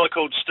 A fella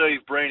called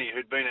Steve Breeny,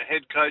 who'd been a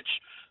head coach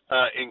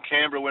in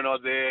Canberra when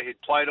I was there. He'd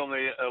played on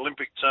the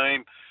Olympic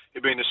team.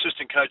 He'd been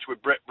assistant coach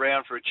with Brett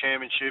Brown for a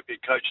championship.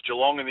 He'd coached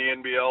Geelong in the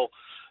NBL.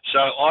 So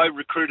I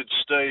recruited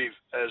Steve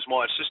as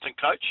my assistant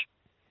coach,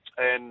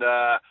 and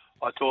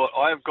I thought,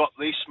 I have got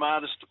the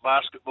smartest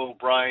basketball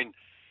brain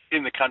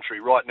in the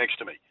country right next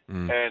to me.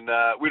 And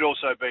we'd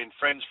also been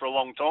friends for a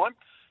long time.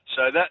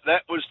 So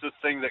that was the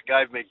thing that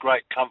gave me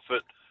great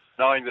comfort,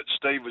 knowing that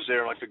Steve was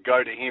there and I could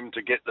go to him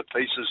to get the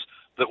pieces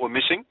that were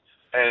missing,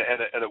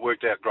 and it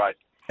worked out great.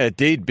 It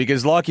did,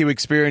 because like you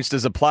experienced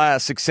as a player,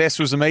 success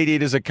was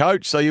immediate as a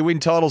coach. So you win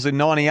titles in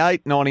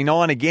 98,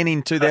 99, again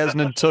in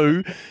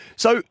 2002.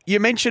 So you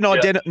mentioned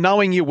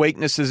knowing your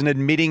weaknesses and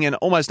admitting and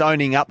almost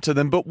owning up to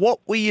them, but what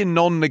were your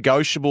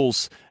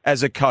non-negotiables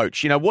as a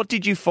coach? You know, what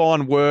did you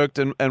find worked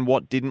and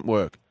what didn't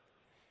work?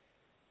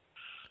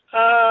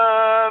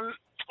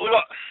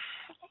 Look,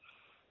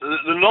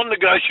 the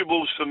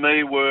non-negotiables for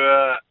me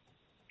were,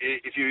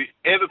 if you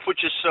ever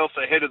put yourself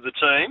ahead of the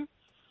team,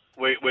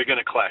 we're going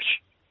to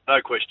clash. No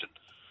question.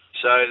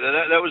 So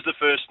that was the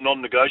first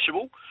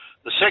non-negotiable.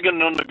 The second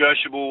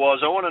non-negotiable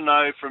was I want to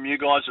know from you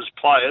guys as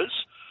players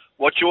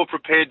what you're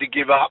prepared to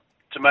give up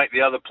to make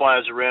the other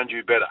players around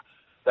you better.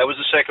 That was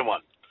the second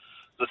one.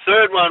 The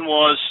third one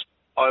was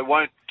I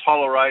won't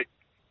tolerate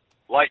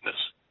lateness.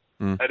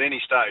 at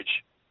any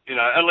stage,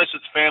 unless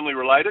it's family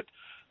related.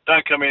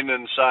 Don't come in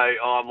and say,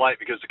 I'm late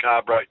because the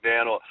car broke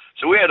down.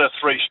 So we had a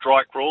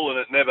 3-strike rule,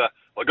 and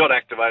I got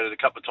activated a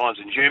couple of times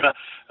in humour.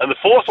 And the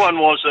fourth one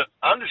was that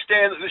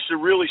understand that this is a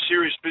really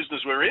serious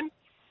business we're in,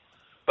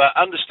 but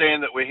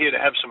understand that we're here to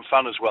have some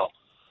fun as well.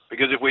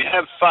 Because if we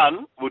have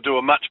fun, we'll do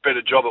a much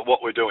better job at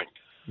what we're doing.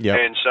 Yep.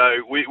 And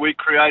so we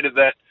created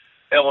that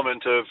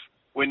element of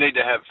we need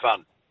to have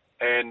fun.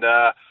 And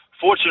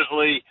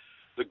fortunately,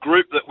 the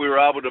group that we were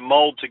able to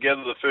mould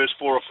together the first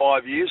 4 or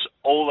 5 years,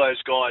 all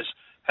those guys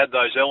had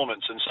those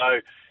elements. And so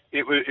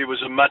it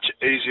was a much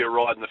easier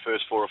ride in the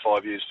first 4 or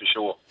 5 years for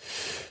sure.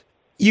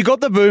 You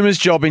got the Boomers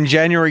job in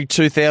January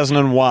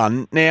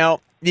 2001. Now,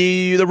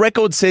 the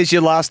record says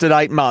you lasted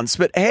 8 months,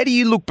 but how do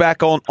you look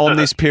back on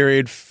this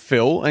period,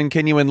 Phil, and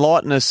can you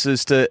enlighten us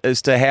as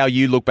to how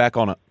you look back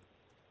on it?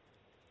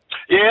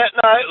 Yeah,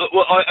 no,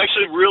 well, I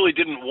actually really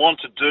didn't want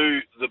to do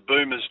the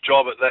Boomers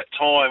job at that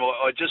time.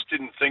 I just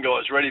didn't think I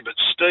was ready, but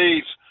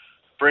Steve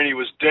Brenny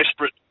was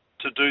desperate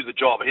to do the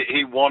job.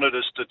 He wanted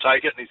us to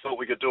take it, and he thought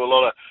we could do a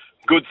lot of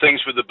good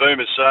things with the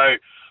Boomers. So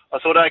I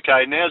thought,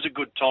 okay, now's a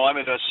good time.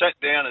 And I sat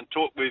down and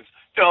talked with,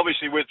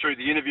 obviously went through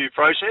the interview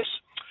process.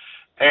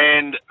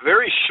 And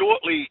very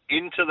shortly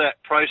into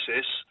that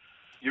process,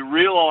 you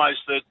realise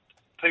that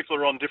people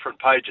are on different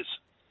pages.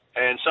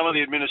 And some of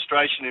the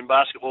administration in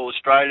Basketball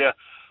Australia,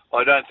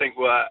 I think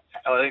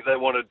they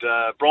wanted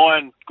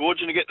Brian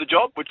Goorjian to get the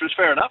job, which was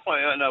fair enough.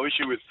 I had no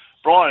issue with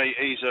Brian.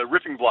 He's a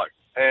ripping bloke.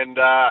 And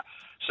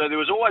so there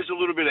was always a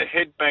little bit of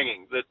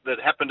head-banging that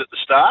happened at the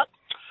start.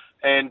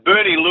 And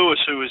Bernie Lewis,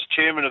 who was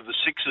chairman of the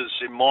Sixers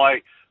in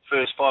my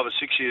first 5 or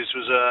 6 years,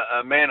 was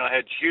a man I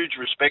had huge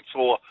respect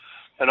for.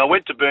 And I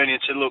went to Bernie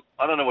and said, look,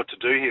 I don't know what to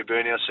do here,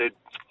 Bernie. I said,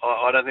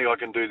 I don't think I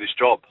can do this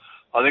job.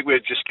 I think we're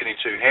just getting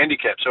too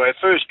handicapped. So our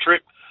first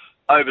trip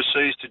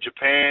overseas to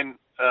Japan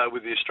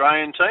with the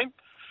Australian team,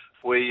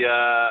 we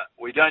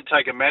don't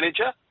take a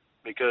manager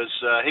because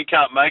he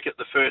can't make it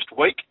the first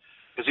week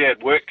because he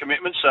had work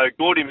commitments. So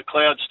Gordy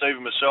McLeod,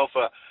 Steve and myself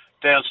are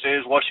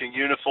downstairs washing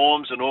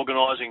uniforms and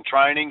organising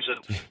trainings and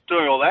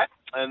doing all that.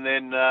 And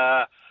then,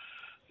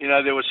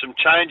 there were some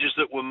changes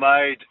that were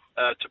made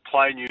to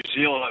play New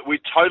Zealand. We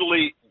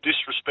totally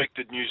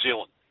disrespected New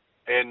Zealand.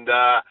 And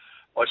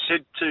I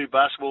said to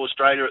Basketball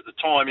Australia at the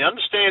time, you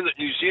understand that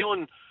New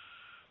Zealand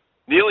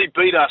nearly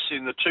beat us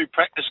in the 2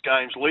 practice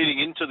games leading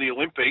into the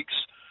Olympics,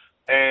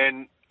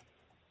 and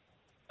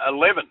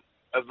 11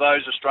 of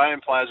those Australian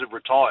players have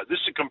retired. This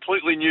is a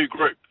completely new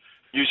group.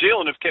 New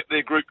Zealand have kept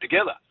their group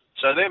together,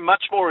 so they're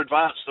much more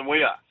advanced than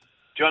we are.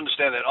 Do you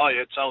understand that? Oh,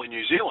 yeah, it's only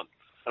New Zealand.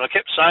 And I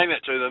kept saying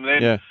that to them.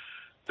 Then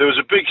there was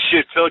a big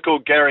shift. A fellow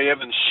called Gary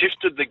Evans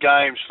shifted the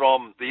games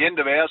from the end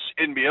of our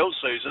NBL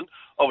season,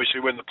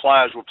 obviously when the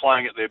players were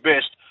playing at their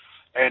best,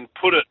 and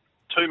put it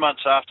 2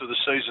 months after the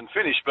season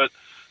finished. But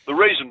the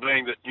reason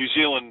being that New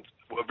Zealand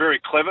were very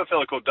clever. A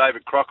fellow called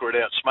David Crocker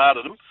had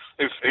outsmarted them,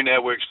 who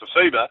now works for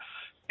FIBA,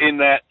 in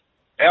that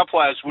our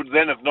players would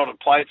then have not have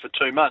played for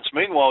 2 months.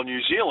 Meanwhile,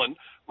 New Zealand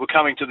were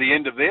coming to the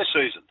end of their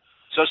season.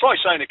 So it's like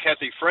saying to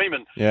Kathy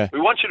Freeman, we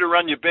want you to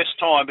run your best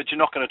time, but you're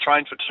not going to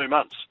train for 2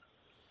 months.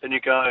 And you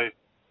go,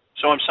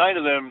 so I'm saying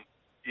to them,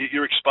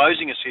 you're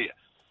exposing us here.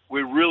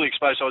 We're really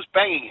exposed. So I was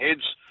banging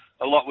heads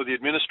a lot with the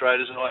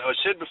administrators, and I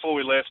said before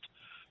we left,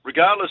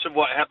 regardless of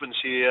what happens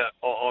here,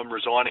 I'm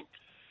resigning.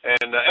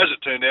 And as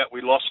it turned out,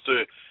 we lost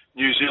to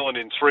New Zealand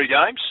in 3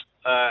 games,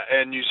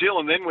 and New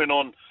Zealand then went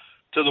on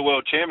to the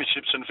World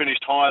Championships and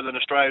finished higher than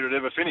Australia had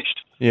ever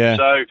finished. Yeah.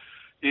 So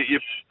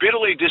you're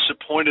bitterly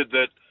disappointed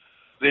that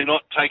they're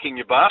not taking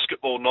your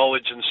basketball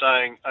knowledge and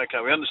saying,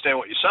 okay, we understand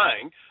what you're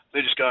saying.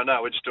 They're just going,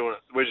 no, we're just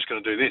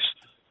going to do this.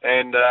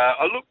 And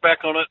I look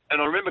back on it,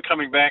 and I remember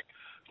coming back,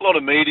 a lot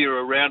of media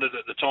around it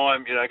at the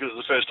time, because it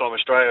was the first time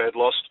Australia had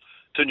lost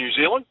to New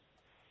Zealand.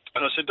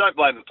 And I said, don't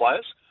blame the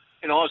players.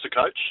 I was the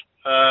coach.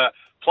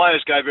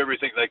 Players gave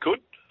everything they could.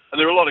 And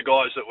there were a lot of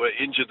guys that were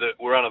injured that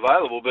were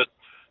unavailable, but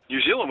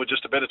New Zealand were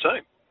just a better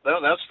team.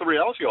 That's the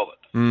reality of it.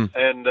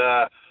 And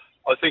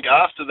I think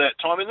after that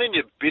time, and then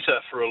you're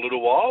bitter for a little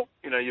while.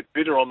 You're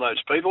bitter on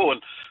those people, and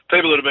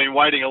people that have been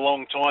waiting a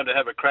long time to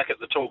have a crack at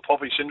the tall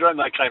poppy syndrome,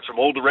 they came from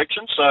all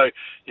directions, so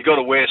you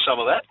got to wear some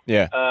of that.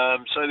 Yeah.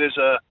 So there's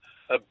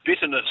a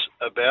bitterness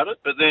about it.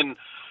 But then,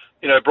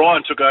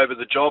 Brian took over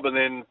the job, and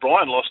then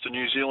Brian lost to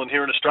New Zealand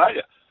here in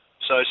Australia.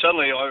 So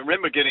suddenly I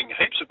remember getting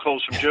heaps of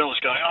calls from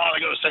journalists going, they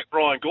got to sack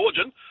Brian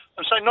Goorjian.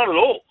 I'm saying, not at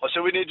all. I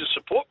said, we need to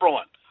support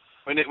Brian.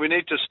 We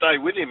need to stay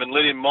with him and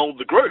let him mould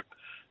the group.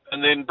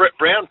 And then Brett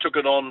Brown took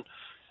it on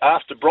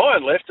after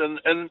Brian left, and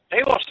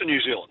he lost to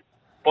New Zealand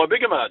by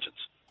bigger margins.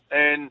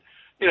 And,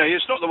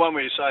 it's not the one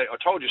where you say, I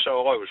told you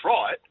so, I was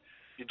right.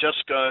 You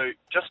just go,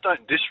 just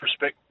don't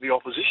disrespect the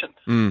opposition.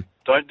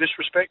 Don't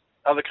disrespect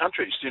other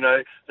countries.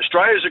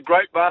 Australia's a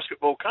great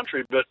basketball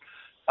country, but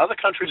other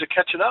countries are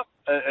catching up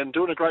and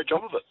doing a great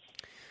job of it.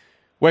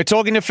 We're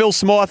talking to Phil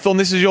Smyth on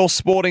This Is Your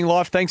Sporting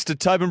Life, thanks to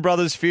Tobin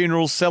Brothers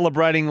Funerals,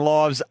 celebrating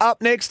lives.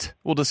 Up next,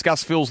 we'll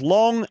discuss Phil's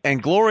long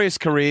and glorious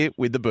career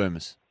with the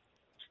Boomers.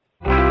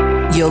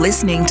 You're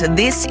listening to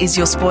This Is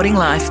Your Sporting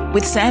Life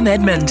with Sam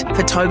Edmund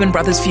for Tobin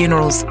Brothers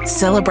Funerals,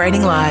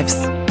 celebrating lives.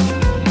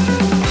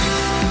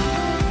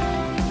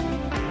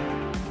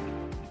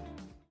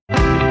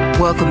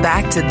 Welcome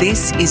back to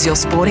This Is Your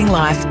Sporting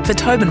Life for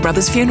Tobin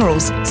Brothers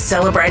Funerals,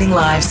 celebrating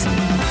lives.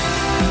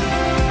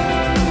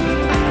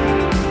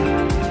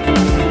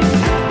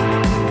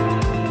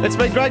 It's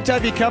been great to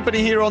have your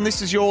company here on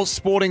This Is Your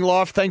Sporting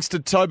Life. Thanks to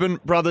Tobin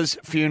Brothers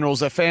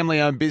Funerals, a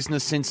family-owned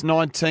business since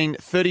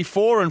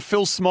 1934, and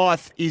Phil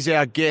Smyth is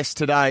our guest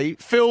today.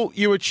 Phil,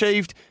 you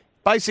achieved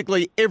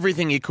basically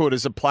everything you could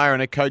as a player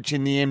and a coach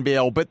in the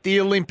NBL, but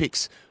the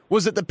Olympics,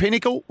 was it the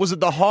pinnacle? Was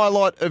it the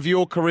highlight of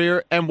your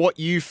career and what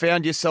you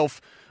found yourself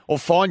or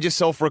find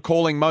yourself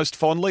recalling most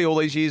fondly all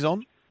these years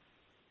on?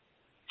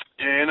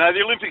 Yeah, no, the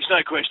Olympics, no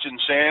question,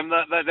 Sam.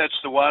 That's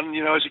the one.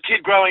 You know, as a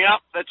kid growing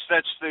up, that's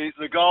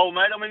the goal,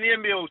 mate. I mean, the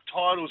NBL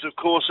titles, of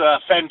course,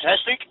 are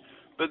fantastic,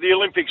 but the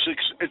Olympics,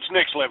 it's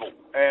next level.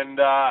 And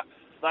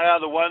they are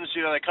the ones,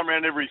 you know, they come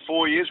around every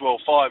 4 years.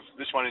 Well, 5,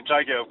 this one in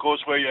Tokyo, of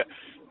course, where you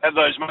have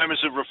those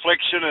moments of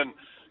reflection and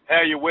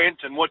how you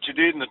went and what you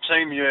did and the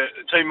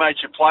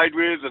teammates you played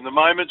with and the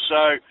moments.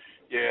 So,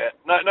 yeah,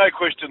 no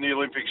question the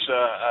Olympics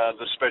are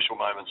the special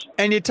moments.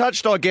 And you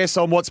touched, I guess,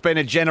 on what's been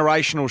a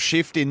generational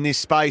shift in this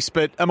space,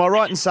 but am I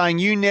right in saying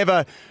you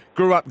never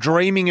grew up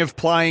dreaming of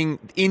playing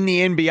in the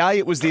NBA?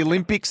 It was the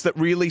Olympics that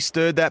really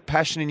stirred that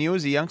passion in you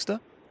as a youngster?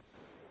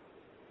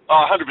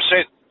 Oh,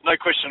 100%. No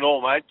question at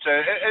all, mate.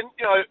 And,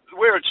 you know,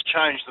 where it's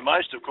changed the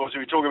most, of course, if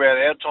we talk about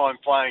our time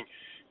playing,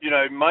 you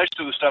know, most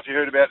of the stuff you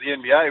heard about the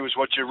NBA was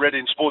what you read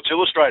in Sports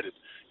Illustrated.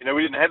 You know,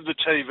 we didn't have the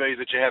TV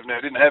that you have now.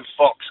 We didn't have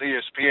Fox,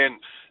 ESPN,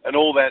 and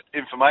all that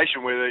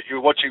information where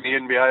you're watching the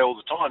NBA all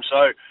the time.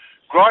 So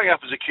growing up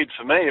as a kid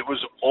for me, it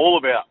was all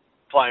about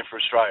playing for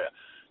Australia.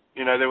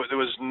 You know, there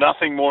was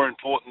nothing more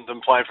important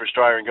than playing for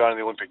Australia and going to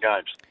the Olympic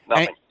Games.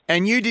 Nothing.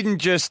 And you didn't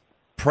just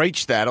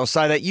preach that or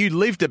say that, you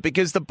lived it,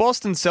 because the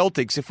Boston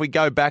Celtics, if we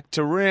go back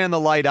to around the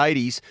late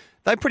 80s,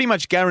 they pretty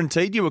much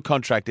guaranteed you a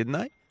contract, didn't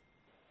they?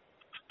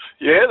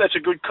 Yeah, that's a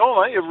good call,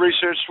 mate. You've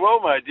researched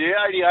well, mate. Yeah,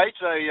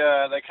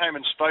 88, they came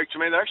and spoke to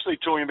me. They're actually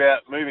talking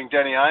about moving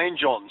Danny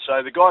Ainge on.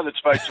 So the guy that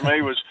spoke to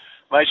me was,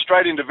 mate,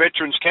 straight into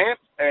veterans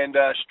camp and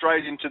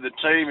straight into the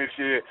team if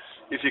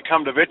you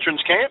come to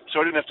veterans camp.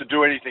 So I didn't have to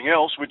do anything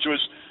else, which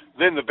was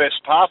then the best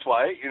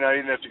pathway. You know,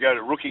 you didn't have to go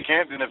to rookie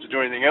camp, didn't have to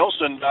do anything else.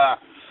 And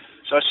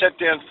so I sat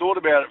down, thought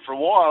about it for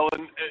a while,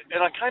 and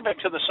I came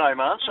back to the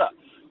same answer.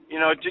 You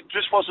know, it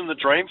just wasn't the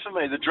dream for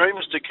me. The dream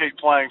was to keep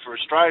playing for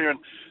Australia. And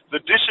the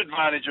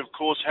disadvantage, of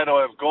course, had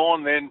I have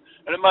gone then,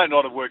 and it may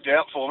not have worked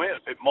out for me,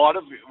 it might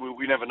have,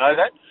 we never know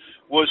that,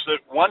 was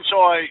that once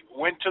I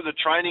went to the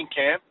training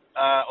camp,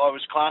 I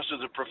was classed as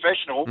a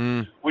professional,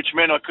 which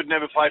meant I could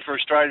never play for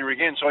Australia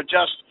again. So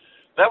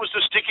that was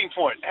the sticking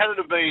point. Had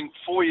it have been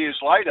 4 years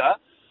later,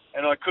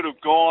 and I could have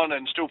gone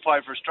and still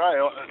played for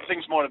Australia,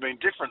 things might have been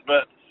different,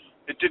 but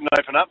it didn't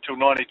open up till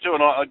 92,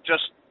 and I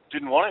just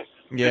didn't want it.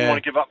 Didn't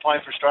want to give up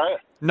playing for Australia.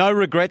 No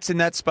regrets in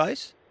that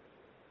space?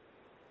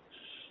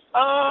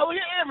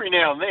 Every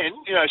now and then,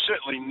 you know,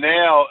 certainly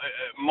now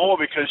more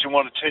because you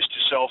want to test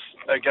yourself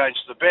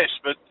against the best.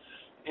 But,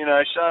 you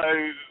know, so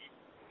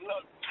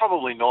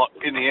probably not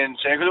in the end,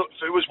 Sam.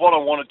 Cause it was what I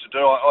wanted to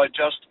do. I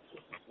just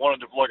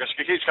wanted to, like I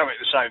keep coming at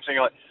the same thing.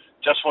 I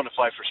just wanted to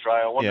play for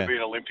Australia. I wanted to be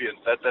an Olympian.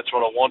 That's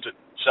what I wanted.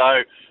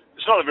 So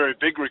it's not a very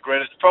big regret.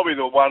 It's probably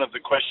the one of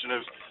the question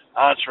of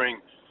answering,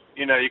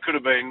 you know, you could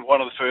have been one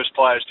of the first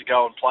players to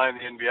go and play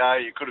in the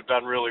NBA. You could have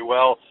done really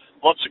well.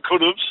 Lots of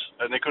could-haves,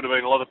 and there could have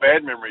been a lot of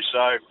bad memories.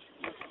 So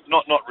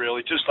not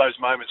really, just those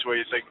moments where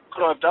you think,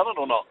 could I have done it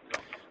or not?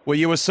 Well,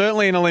 you were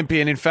certainly an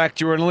Olympian. In fact,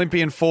 you were an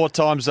Olympian 4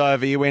 times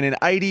over. You went in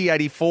 80,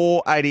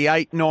 84,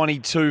 88,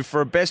 92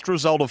 for a best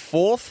result of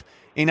 4th.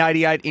 In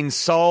 88 in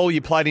Seoul,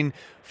 you played in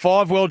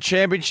 5 World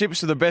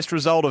Championships with the best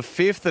result of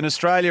 5th. And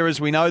Australia,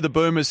 as we know, the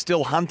Boomers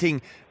still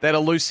hunting that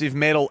elusive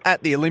medal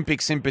at the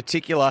Olympics in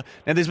particular.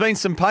 Now, there's been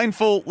some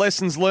painful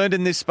lessons learned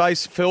in this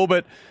space, Phil,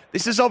 but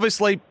this is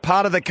obviously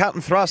part of the cut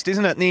and thrust,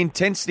 isn't it? And the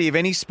intensity of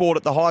any sport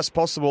at the highest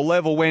possible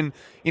level when,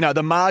 you know,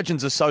 the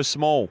margins are so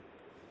small.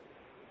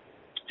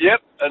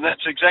 Yep, and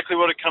that's exactly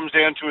what it comes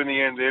down to in the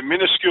end. They're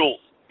minuscule.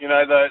 You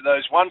know,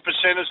 those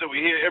 1%ers that we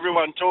hear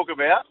everyone talk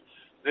about,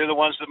 they're the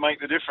ones that make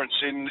the difference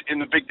in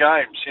the big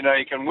games. You know,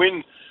 you can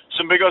win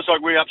some big guys,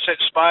 like we upset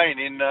Spain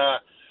in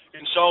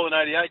Seoul in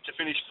 88 to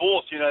finish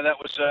 4th. You know,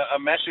 that was a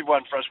massive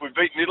one for us. We've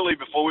beaten Italy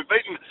before. We've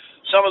beaten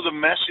some of the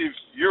massive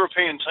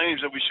European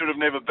teams that we should have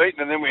never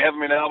beaten, and then we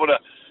haven't been able to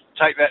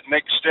take that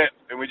next step.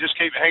 And we just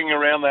keep hanging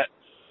around that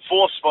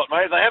 4th spot,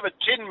 mate. They have a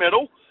tin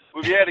medal.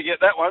 We'll be able to get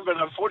that one, but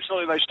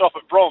unfortunately they stop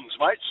at bronze,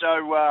 mate.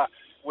 So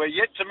we're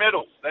yet to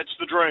medal. That's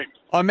the dream.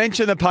 I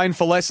mentioned the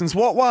painful lessons.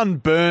 What one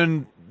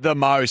burned the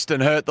most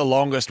and hurt the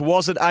longest?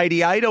 Was it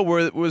 88, or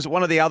was it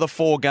one of the other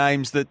 4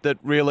 games that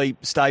really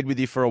stayed with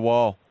you for a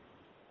while?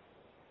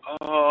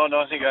 Oh,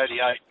 no, I think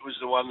 88 was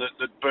the one that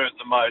burnt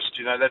the most.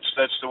 You know, that's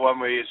the one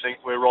where you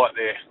think we're right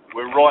there.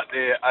 We're right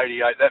there,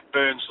 88. That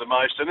burns the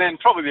most. And then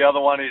probably the other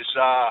one is,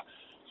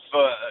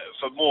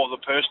 for more of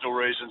the personal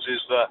reasons, is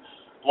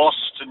loss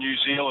to New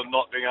Zealand,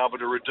 not being able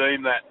to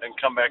redeem that and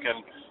come back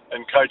and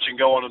coach and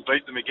go on and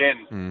beat them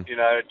again,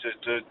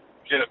 to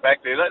get it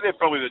back there. They're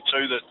probably the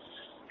two that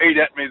eat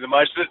at me the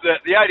most.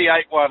 The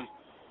 88 one,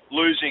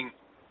 losing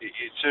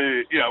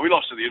to, we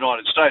lost to the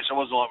United States. It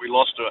wasn't like we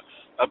lost to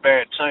a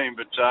bad team,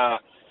 but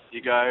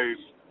you go,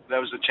 that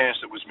was the chance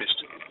that was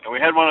missed. And we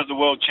had one at the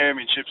World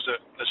Championships,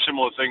 a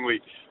similar thing.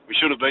 We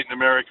should have beaten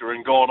America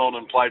and gone on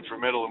and played for a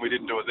medal, and we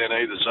didn't do it then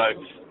either.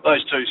 So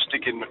those two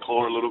stick in the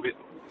claw a little bit.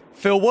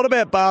 Phil, what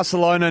about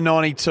Barcelona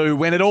 92,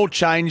 when it all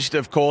changed,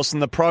 of course,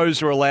 and the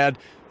pros were allowed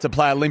to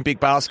play Olympic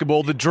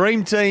basketball? The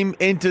dream team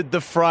entered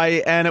the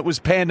fray, and it was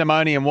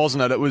pandemonium,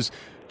 wasn't it? It was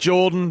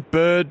Jordan,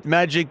 Bird,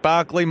 Magic,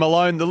 Barkley,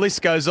 Malone, the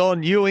list goes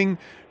on, Ewing,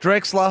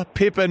 Drexler,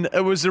 Pippen.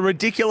 It was a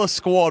ridiculous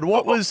squad.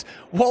 What was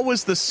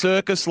the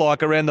circus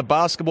like around the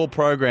basketball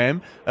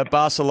program at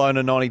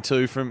Barcelona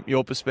 92 from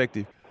your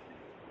perspective?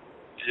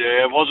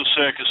 Yeah, it was a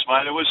circus,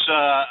 mate. It was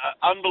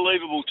an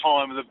unbelievable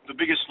time. The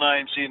biggest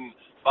names in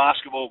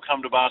basketball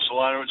come to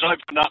Barcelona. It's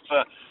opened up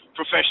for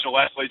professional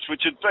athletes,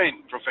 which had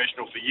been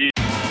professional for years.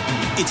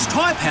 It's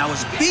Tyre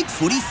Power's Big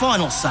Footy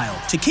Final Sale.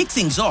 To kick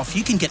things off,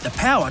 you can get the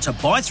power to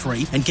buy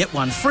 3 and get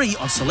 1 free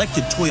on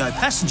selected Toyo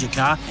passenger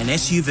car and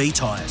SUV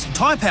tyres.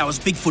 Tyre Power's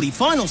Big Footy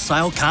Final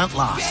Sale can't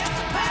last.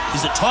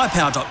 Visit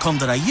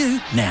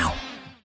tyrepower.com.au now.